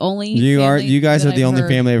 that's the only. You guys that are the I've only heard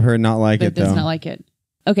family I've heard not like that it though. does not like it.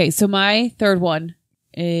 Okay, so my third one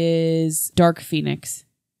is Dark Phoenix.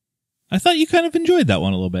 I thought you kind of enjoyed that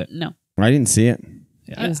one a little bit. No, I didn't see it.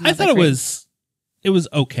 Yeah, It was I not thought that it great. was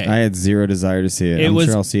okay. I had zero desire to see it. It I'm was-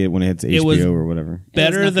 sure I'll see it when it hits it was- HBO or whatever.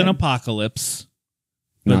 Better not than good. Apocalypse.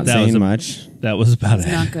 But Not that saying was much. That was about it's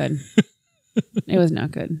it. not good. It was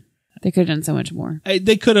not good. They could have done so much more.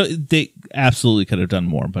 They absolutely could have done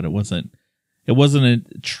more, but it wasn't a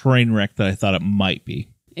train wreck that I thought it might be.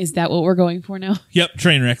 Is that what we're going for now? Yep,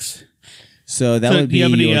 train wrecks. So that So would do be you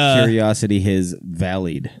have any, your curiosity his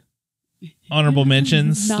valid. Honorable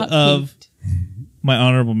mentions Not of peaked. my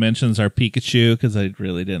honorable mentions are Pikachu because I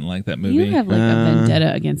really didn't like that movie, You have like a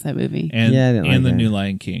vendetta against that movie. and Yeah, I didn't like the that. new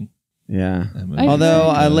Lion King. Yeah. That movie. I've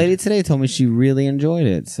Although heard- a lady today told me she really enjoyed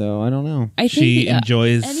it, so I don't know. I think She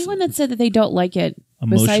enjoys anyone that said that they don't like it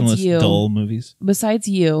emotionless, besides you, dull movies. besides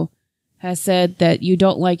you, has said that you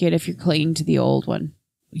don't like it if you're clinging to the old one.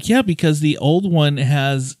 Yeah, because the old one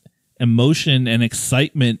has emotion and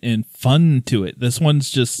excitement and fun to it. This one's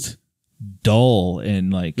just dull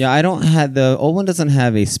and like Yeah, I don't have the old one doesn't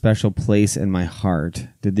have a special place in my heart.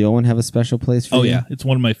 Did the old one have a special place for oh you? yeah, it's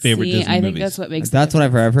one of my favorite See, Disney I think movies. that's what makes. That's the what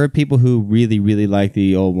I've heard. I've heard people who really, really like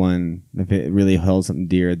the old one, if it really held something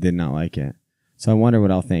dear, did not like it. So I wonder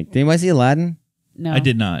what I'll think. Did anybody see Aladdin? No, I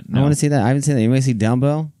did not. I No. want to see that. I haven't seen that. Anybody see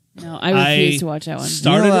Dumbo? No, I refuse I to watch that one.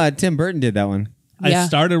 Started- You know, Tim Burton did that one. Yeah. I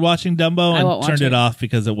started watching Dumbo I won't and turned watch it it. off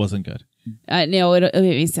because it wasn't good. No, it'll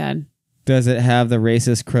make me sad. Does it have the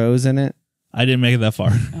racist crows in it? I didn't make it that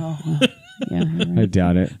far. Oh, yeah. I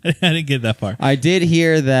doubt it. I didn't get that far. I did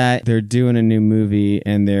hear that they're doing a new movie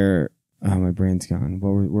and they're. Oh, my brain's gone. What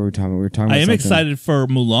were we talking about? We were talking about I am something. excited for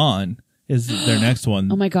Mulan. Is their next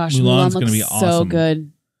one? Oh my gosh, Mulan's Mulan gonna looks be so awesome.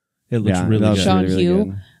 good. It looks Yeah, really that good. was Sean really Hugh.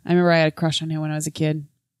 good. I remember I had a crush on him when I was a kid.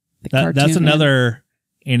 The That's cartoon man. another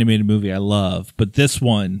animated movie I love, but this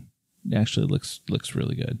one actually looks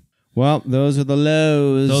really good. Well, those are the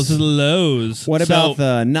lows. Those are the lows. What So, about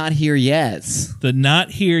the not here yet? the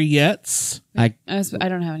not here yets? I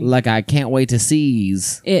don't have any. Like I can't wait to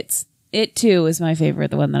seize. It too is my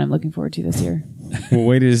favorite. The one that I'm looking forward to this year. Well,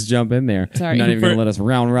 way to just jump in there. Sorry. You're not even going to let us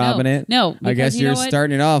round robin it. No, I guess because you you're know what?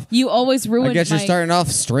 starting it off. You always ruin. I guess you're my- starting off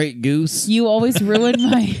straight goose. You always ruin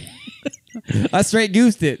my. I straight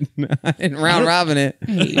goosed it. I didn't round robin it.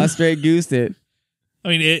 I straight goosed it. I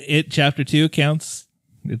mean, it chapter 2 counts.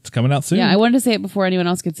 It's coming out soon. Yeah, I wanted to say it before anyone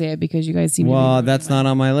else could say it because you guys seem. to Well, be that's not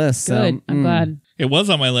on my list. good. So, I'm glad. It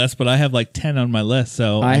was on my list, but I have like 10 on my list.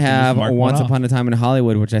 So I can just have mark one Once off. Upon a Time in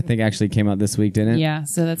Hollywood, which I think actually came out this week, didn't it? Yeah,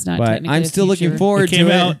 so that's not. But technically I'm a still looking future. forward It came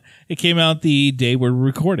to out. it. It came out the day we're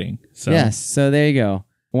recording. So Yes. So there you go.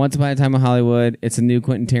 Once Upon a Time in Hollywood. It's a new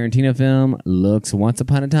Quentin Tarantino film. Looks Once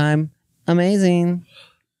Upon a Time amazing.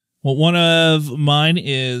 Well, one of mine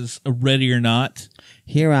is Ready or Not.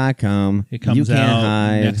 Here I come. It comes you can't out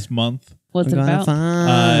hide. next month. What's I'm it gonna about?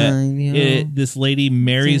 find you. This lady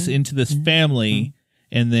marries into this family,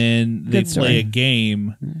 and then they Good story. play a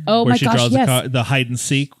game Oh where my she gosh! draws Yes, the hide and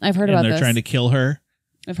seek. I've heard and about they're this. trying to kill her.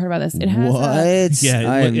 I've heard about this. It has. What? Yeah,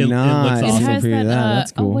 I am it not. looks It awesome. has for you that. that.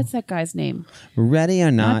 That's cool. Oh, what's that guy's name? Ready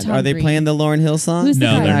or not? Tom Are they Green. playing the Lauryn Hill song? Who's the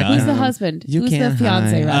No, guy? they're not. Who's the husband? You Who's the can't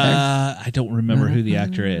fiance? hide. Rather, I don't remember who the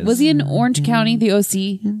actor is. was he in Orange County? The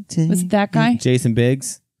OC? Was it that guy? Jason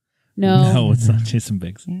Biggs? No. No, it's not Jason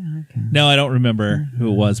Biggs. No, I don't remember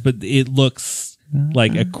who it was, but it looks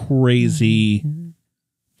like a crazy,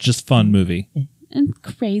 just fun movie. And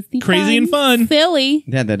Crazy and fun. Silly.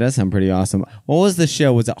 Yeah, that does sound pretty awesome. What was the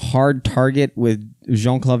show? Was it Hard Target with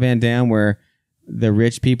Jean-Claude Van Damme where the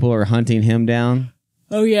rich people are hunting him down?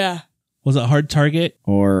 Oh, yeah. Was it Hard Target?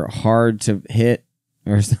 Or Hard to Hit?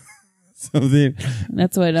 Or something.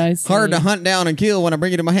 That's what I said. Hard to hunt down and kill when I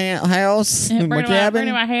bring you to my house, my cabin. Bring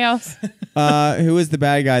to my house. Who is the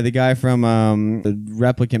bad guy? The guy from the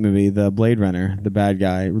Replicant movie, the Blade Runner, the bad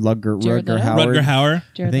guy, Rutger Hauer. Rutger Hauer.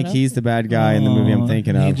 I think he's the bad guy in the movie I'm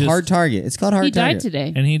thinking of. Hard Target. It's called Hard He Target. died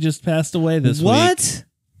today. And he just passed away this week. What?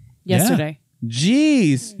 Yesterday.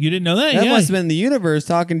 Jeez. You didn't know that? That Yeah. must have been the universe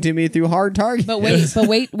talking to me through Hard Target. But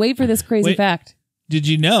wait for this crazy fact. Did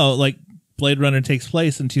you know, like, Blade Runner takes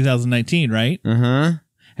place in 2019, right? Uh-huh.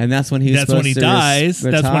 And that's when That's when he dies.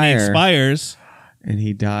 That's when he expires. And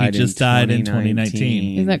he died. He just died in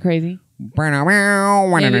 2019. Isn't that crazy? Was he a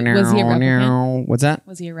replicant? What's that?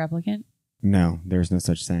 Was he a replicant? No, there's no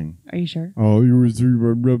such thing. Are you sure? Oh, you were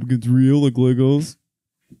replicants real like Legos?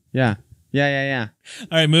 Yeah. Yeah.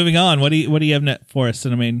 All right, moving on. What do you have for us,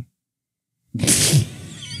 Cinnamon?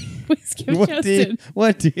 Please give Justin.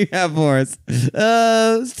 What do you have for us?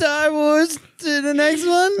 Star Wars to the next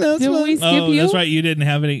one? Did we skip you? That's right. You didn't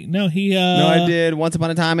have any. No, he. No, I did. Once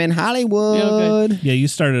Upon a Time in Hollywood. Yeah, you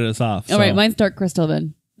started us off. All right, mine's Dark Crystal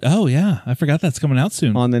then. Oh, yeah. I forgot that's coming out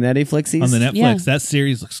soon. On the Netflixies? On the Netflix. Yeah. That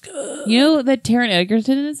series looks good. You know that Taron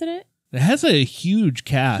Egerton is in it? It has a huge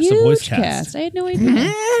cast, a voice cast. I had no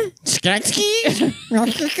idea.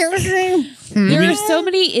 There are so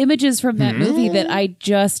many images from that movie that I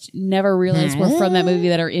just never realized were from that movie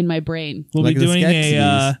that are in my brain. We'll Like be the doing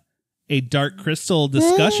Skeksis. a Dark Crystal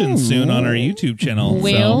discussion soon on our YouTube channel.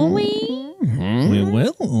 Will we? We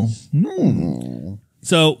will.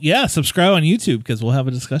 So, yeah, subscribe on YouTube because we'll have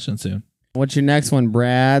a discussion soon. What's your next one,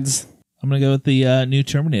 Brads? I'm going to go with the new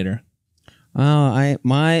Terminator. Oh,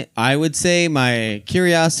 I would say my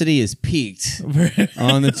curiosity is piqued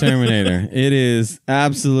on the Terminator. It is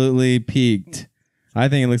absolutely peaked. I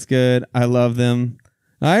think it looks good. I love them.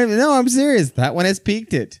 I'm serious. That one has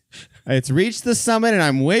peaked it. It's reached the summit and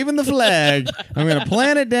I'm waving the flag. I'm going to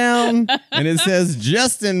plant it down and it says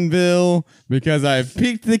Justinville because I've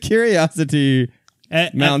peaked the curiosity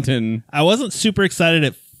mountain. I wasn't super excited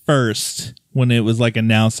at first when it was like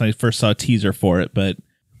announced. I first saw a teaser for it, but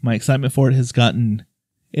my excitement for it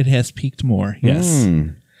has peaked more. Yes.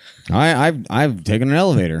 I've taken an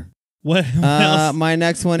elevator. What else? My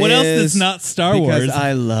next one What is else that's not Star because Wars?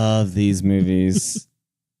 I love these movies.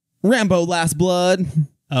 Rambo: Last Blood.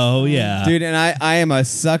 Oh yeah, Dude, and I am a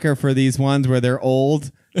sucker for these ones where they're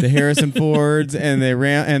old. The Harrison Fords and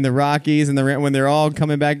the Rockies and when they're all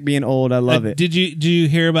coming back being old. I love it. Did you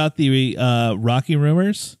hear about the Rocky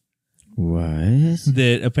rumors? What?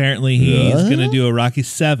 That apparently he's going to do a Rocky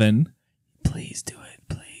 7. Please do it,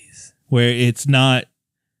 please. Where it's not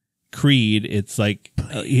Creed, it's like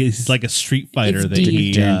he's like a street fighter It's that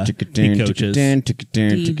he coaches. And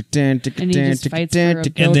he just fights for a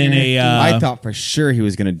And then I thought for sure he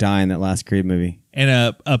was going to die in that last Creed movie. And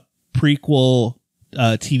a prequel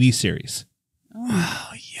TV series.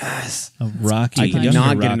 Oh yes, of Rocky. I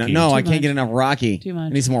cannot get enough. No, I can't get enough Rocky. Too much.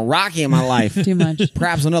 I need some more Rocky in my life. Too much.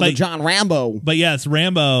 Perhaps another But- John Rambo. But yes,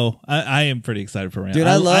 Rambo. I am pretty excited for Rambo. Dude,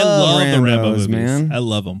 I love the Rambo Rambos, movies. man. I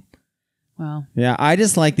love them. Wow. Yeah, I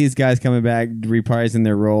just like these guys coming back, reprising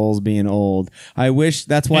their roles, being old.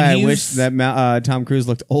 That's why I wish that Tom Cruise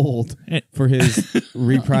looked old for his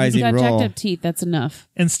reprising He's got role. jacked up teeth. That's enough.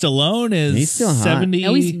 And Stallone is He's still hot. 70.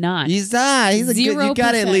 No, he's not. He's not. He's a good, you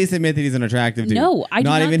got to at 0%. least admit that he's an attractive dude. No, I do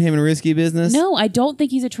not not- even him in Risky Business. No, I don't think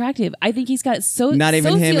he's attractive. I think he's got not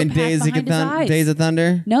even him in sociopath Days of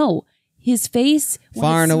Thunder. No, his face when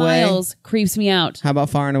Far he and Away? smiles creeps me out. How about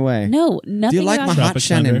Far and Away? No, nothing. Do you like about my him. hot, Tropic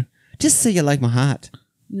Shannon? Thunder. Just say you like my hot.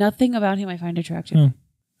 Nothing about him I find attractive. Oh.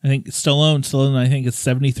 I think Stallone, I think is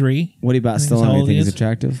 73. What about I think that's Stallone? how You old think he he's is.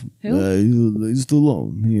 attractive? Uh, He's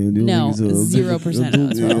Stallone. No,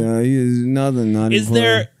 0% as well. Yeah, he's nothing. Not Is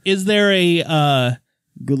there a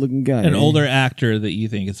good-looking guy? an older actor that you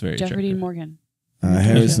think is very Jeffrey attractive? Dean Morgan.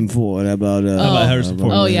 Harrison Ford. How about about Harrison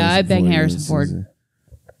Ford? Oh, yeah, I bang Harrison Ford.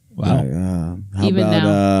 Wow. How Even about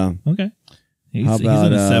now. Okay. He's How in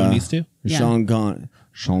about, his 70s too. Yeah.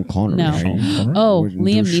 Sean Connery? No. Connery? Oh, Wouldn't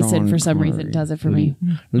Liam do Neeson Sean for some Connery. reason does it for me.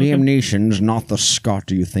 Liam Neeson's not the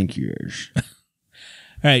Scott you think he is. All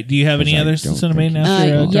right. Do you have any I others don't Cinnamon think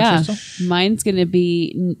after Dark Yeah, Crystal? mine's gonna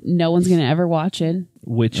be no one's gonna ever watch it.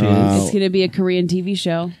 Which is Oh. It's gonna be a Korean TV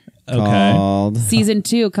show, okay. Called season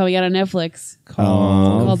 2 coming out on Netflix,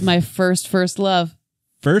 called My First Love.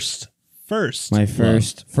 First. my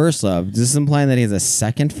first love. Is this implying that he has a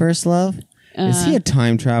second first love? Is he a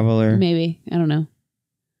time traveler? Maybe, I don't know.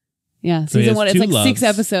 Yeah, So he season has 1, it's two like 6 loves.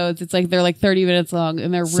 episodes. It's like they're like 30 minutes long,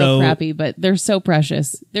 and they're real So- crappy, but they're so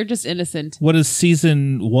precious. They're just innocent. What is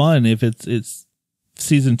season 1 if it's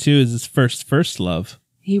season 2 is his first love?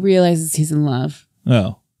 He realizes he's in love,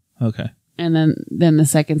 Oh, okay. and then the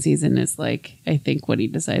second season is like, I think, what he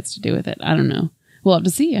decides to do with it. I don't know. We'll have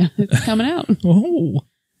to see. It's coming out. Oh,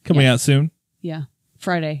 coming out soon. Yeah,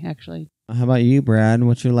 Friday actually. How about you, Brad?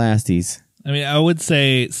 What's your lasties? I mean, I would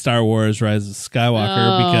say Star Wars Rise of Skywalker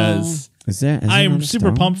Oh. because Is there I am another super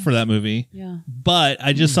Star pumped Wars? for that movie. Yeah. But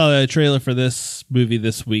I just saw the trailer for this movie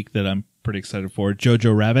this week that I'm pretty excited for.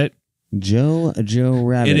 Jojo Rabbit. Joe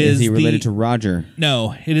Rabbit. It Is is he related the- to Roger?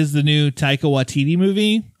 No, it is the new Taika Waititi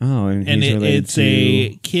movie. Oh, and And he's related it's to a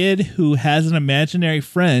kid who has an imaginary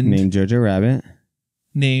friend named Jojo Rabbit.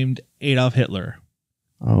 named Adolf Hitler.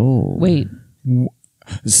 Oh, Wait.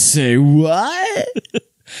 Say what?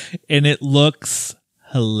 And it looks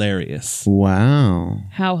hilarious. Wow.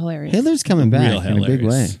 How hilarious. Hitler's coming back Real in a big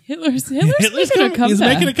way. hilarious. Hitler's making a comeback. He's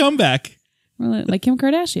making a comeback. Like Kim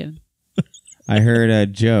Kardashian. I heard a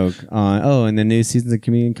joke on in the new season of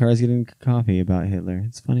Comedian Cars Getting Coffee about Hitler.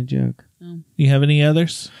 It's a funny joke. You have any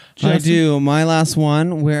others? I Justin? do. My last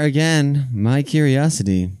one, where again, my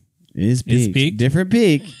curiosity is peaked. peaked? Different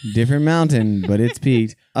peak, different mountain, but it's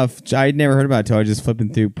peaked. I'd never heard about it until I was just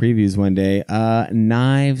flipping through previews one day.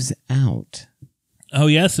 Knives Out. Oh,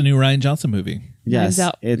 yes, the new Ryan Johnson movie. Yes, Knives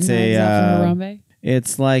Out, it's Knives Out from Harambe.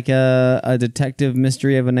 it's like a detective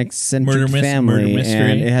mystery of an eccentric Murder family,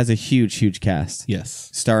 mystery. and it has a huge cast.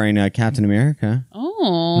 Yes. Starring Captain America.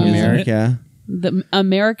 Oh. Isn't it? America. The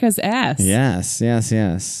America's ass. Yes.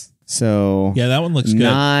 So Yeah, that one looks good.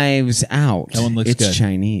 Knives Out. That one looks it's good.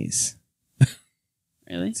 Chinese.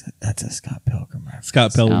 Really? That's a Scott Pilgrim reference.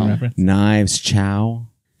 Scott Pilgrim Oh. reference. Knives Chow.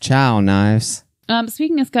 Knives.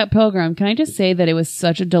 Speaking of Scott Pilgrim, can I just say that it was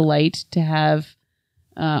such a delight to have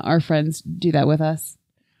our friends do that with us?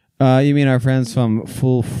 You mean our friends from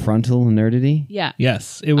Full Frontal Nerdity? Yeah.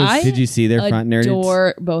 Yes, it was. I Did you see their front nerds?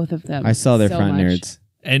 adore both of them. I saw their so front much. nerds.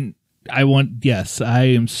 And I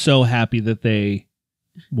am so happy that they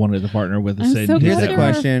wanted to partner with us. I'm And so Here's glad a they're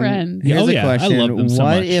question. our friends. Here's Oh, a yeah, I question. love them so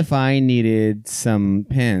What much. if I needed some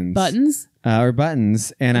pins? Buttons? Or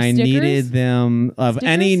buttons, and Or I stickers? needed them of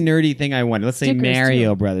any Stickers? nerdy thing I wanted. Let's say Stickers,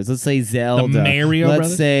 Mario too. Brothers. Let's say Zelda. Mario Let's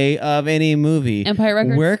Brothers? say of any movie. Empire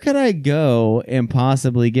Records? Where could I go and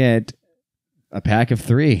possibly get a pack of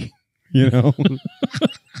 3? You know,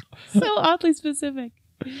 So oddly specific.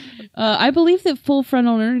 I believe that Full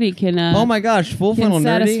Frontal Nerdity can oh my gosh, Full can Frontal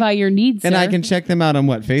satisfy Nerdity, your needs, and I sir. can check them out on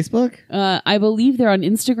what, Facebook? I believe they're on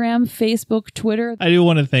Instagram, Facebook, Twitter. I do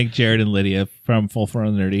want to thank Jared and Lydia from Full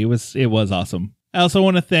Frontal Nerdy. It was awesome. I also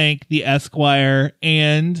want to thank the Esquire,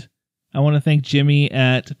 and I want to thank Jimmy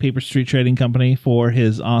at Paper Street Trading Company for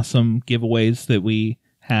his awesome giveaways that we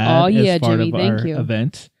had Oh, yeah, as part Jimmy, of thank our you.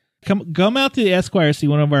 event. Come out to the Esquire, see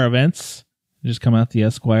one of our events. Just come out to the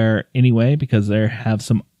Esquire anyway, because they have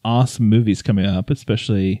some awesome movies coming up,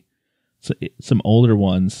 especially some older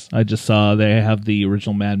ones. I just saw they have the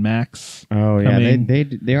original Mad Max. Oh yeah, coming.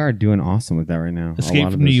 they are doing awesome with that right now. A Escape lot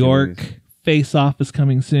of from New those York. movies. Face Off is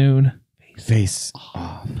coming soon. Face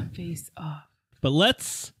off. Face off. But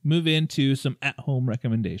let's move into some at-home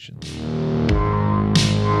recommendations.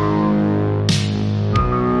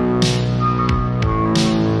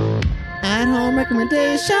 At home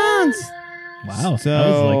recommendations. Wow. So that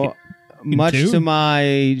was like much tune. to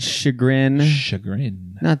my chagrin,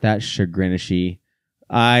 chagrin. not that chagrinishy,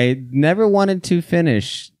 I never wanted to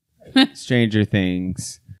finish Stranger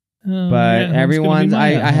Things. But everyone's, I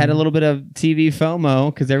had a little bit of TV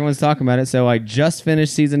FOMO because everyone's talking about it. So I just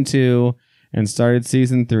finished season 2 and started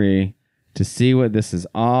season 3 to see what this is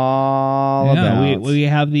all about. We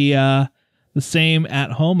have the same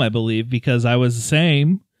at home, I believe, because I was the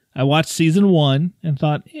same. I watched season 1 and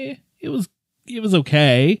thought, it was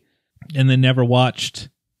okay, and then never watched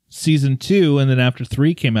season 2. And then after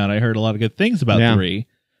 3 came out, I heard a lot of good things about 3.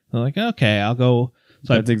 I'm like, okay, I'll go.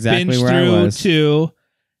 So That's I exactly binged where I through was. 2.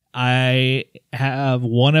 I have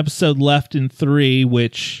 1 episode left in 3,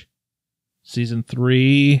 which season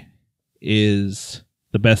 3 is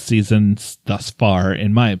the best season thus far,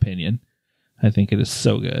 in my opinion. I think it is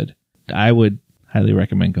so good. I would highly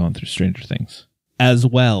recommend going through Stranger Things as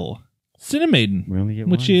well. Cinemaiden, We only get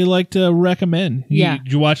would one. you like to recommend? Yeah.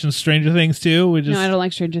 You watching Stranger Things too? We just No, I don't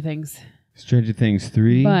like Stranger Things. Stranger Things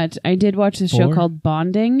 3. But I did watch this show 4? called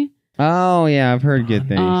Bonding Oh yeah, I've heard good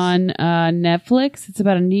things. on Netflix. It's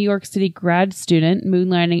about a New York City grad student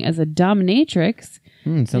moonlighting as a dominatrix.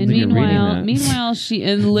 Something And you're reading that. meanwhile, she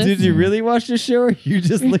enlists. Did you really watch the show, or are you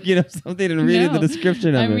just looking up something and reading No, the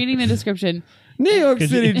description of I'm it? reading the description. New York 'Cause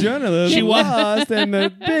City journalist she wa- lost in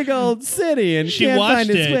the big old city and She can't watched find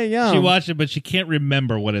its way it. home. She watched it, but she can't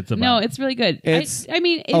remember what it's about. No, it's really good. It's I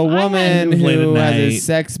mean, if a I woman had Late at who has a night.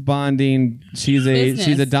 sex bonding. She's a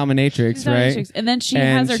Business. dominatrix, she's right? dominatrix, and then she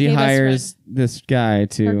and has her she gay hires best this guy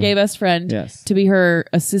to friend, her gay best friend, Yes. to be her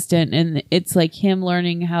assistant, and it's like him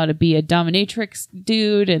learning how to be a dominatrix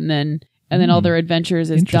dude, and then all their adventures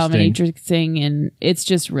is Interesting. dominatrixing, and it's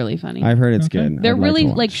just really funny. I've heard it's Okay. good. They're I'd like really to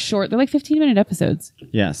watch. like short. They're like 15-minute episodes.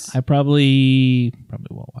 Yes. I probably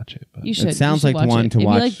won't watch it. But You should. sounds you should like watch one it. to if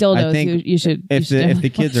watch. you like dildos, I think you should. if the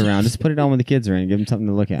kids are around, just put it on when the kids are in. Give them something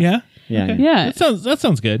to look at. yeah, Yeah. Okay. Yeah. That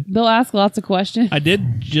sounds good. They'll ask lots of questions. I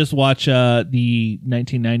did just watch the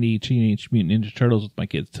 1990 Teenage Mutant Ninja Turtles with my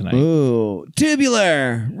kids tonight. Ooh,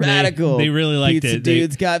 tubular, radical. They really liked Pizza it.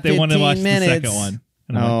 Dude's got 15 they wanted to watch minutes. the second one.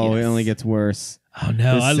 And I'm Oh, like, it yes. only gets worse. Oh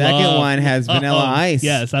no! The I second love, one has Vanilla Ice.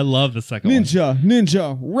 Yes, I love the second one.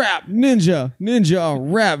 Ninja, rap, ninja,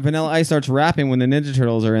 rap. Vanilla Ice starts rapping when the Ninja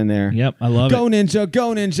Turtles are in there. Yep, I love Go it. ninja, go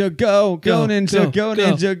ninja, go ninja, go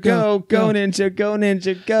ninja, go ninja, go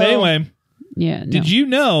ninja, go. But anyway, Yeah. No. did you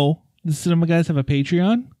know the Cinema Guys have a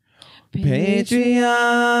Patreon?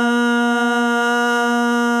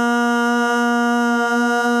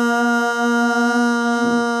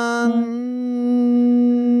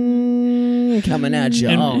 Patreon coming at you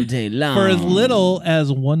And all day long. For as little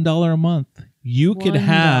as $1 a month, you could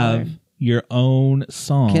have your own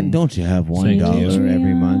song. Don't you have Say $1 to you.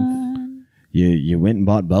 every month? You went and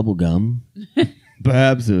bought bubble gum,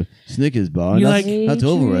 perhaps a Snickers bar. You're That's, like- that's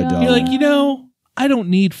over $1. You're like, I don't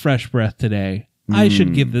need fresh breath today. I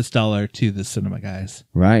should give this $1 to the Cinema Guys.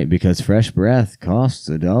 right, because fresh breath costs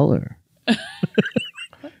 $1.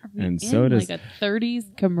 And so in does like a 30s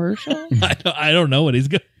commercial. I don't know what he's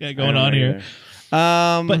going on here.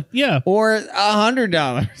 But yeah, or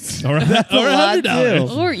 $100. or That's a lot, $100.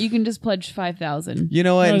 too. Or you can just pledge 5,000. You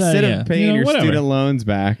know what? Or that, Instead yeah. of paying You know, your whatever. student loans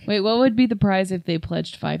back, Wait, what would be the prize if they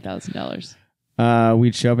pledged $5,000?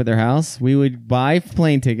 we'd show up at their house. We would buy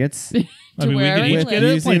plane tickets I mean, we wherever could they each live. get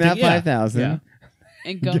a using plane that ticket. Yeah. 5,000 Yeah.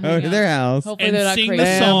 And go, go hang to out. their house Hopefully they're And not sing crazy.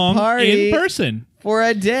 the song party. in person. for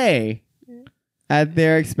a day at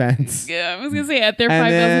their expense. Yeah, I was gonna say at their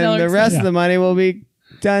And then $5,000. the rest of the money will be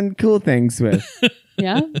done cool things with.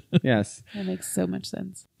 Yeah, Yes. that makes so much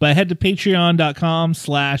sense. But head to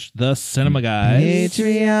patreon.com/the Cinema Guys.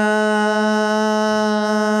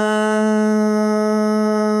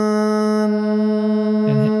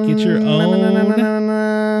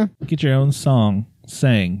 Patreon. And get your own song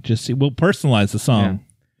sang. Just see, we'll personalize the song.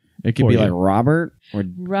 It could For be you. like Robert or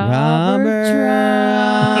Robertron.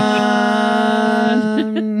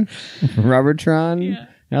 Robertron. Yeah.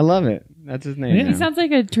 I love it. That's his name. Yeah. He now. sounds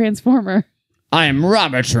like a transformer. I am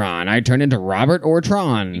Robertron. I turn into Robert or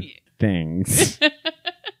Tron things.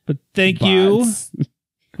 But thank you Bots.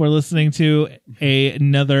 for listening to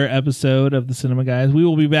another episode of the Cinema Guys. We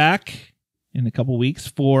will be back in a couple weeks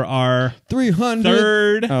for our 300.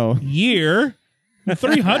 third Oh. year.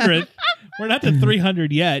 300th. We're not to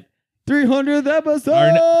 300 yet. 300th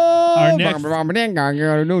episode. Our next-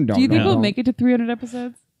 Do you think No. we'll make it to 300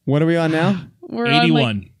 episodes? What are we on now? We're 81.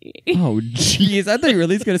 on Oh, jeez. I thought you were at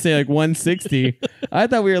least going to say like 160. I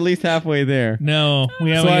thought we were at least halfway there. No, we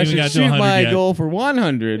So haven't I even should got to shoot 100 my yet. goal for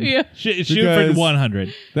 100. yeah. Shoot Because- for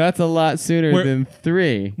 100. That's a lot sooner We're- than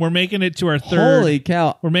 3. We're making it to our third. Holy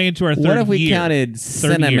cow. We're making it to our third What if we year. counted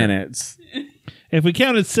Third year. Cineminutes? If we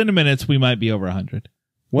counted Cineminutes, we might be over 100.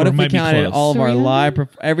 What Or if we might be counted close. all of our 300? live,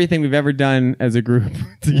 everything we've ever done as a group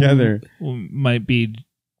together? Might be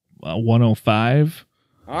 105.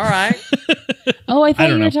 All right. Oh, I I thought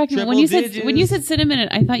don't you know. were talking when Triple you said cinnamon.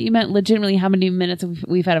 I thought you meant legitimately how many minutes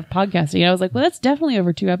we've had of podcasting. I was like, well, that's definitely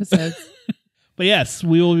over 2 episodes. But yes,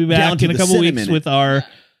 we will be Down back to in a the couple weeks Cineminute. with our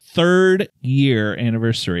third year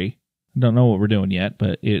anniversary. Don't know what we're doing yet,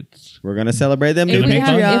 but it's We're going to celebrate them if new we have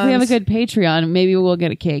Patreons. a good Patreon, maybe we'll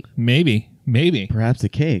get a cake. maybe. Perhaps a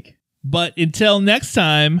cake. But until next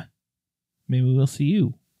time, maybe we'll see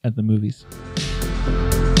you at the movies.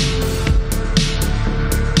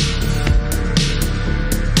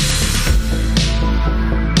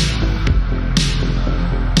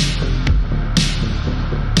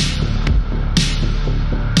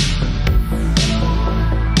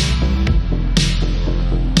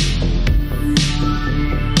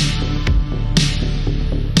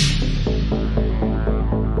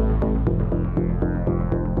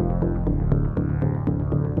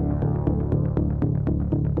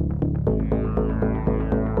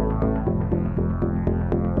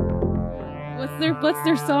 What's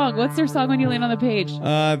their song? What's their song when you land on the page?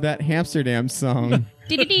 That Hamsterdam song.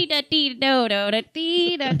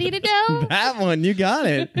 That one, you got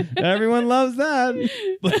it. Everyone loves that.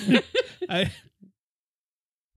 But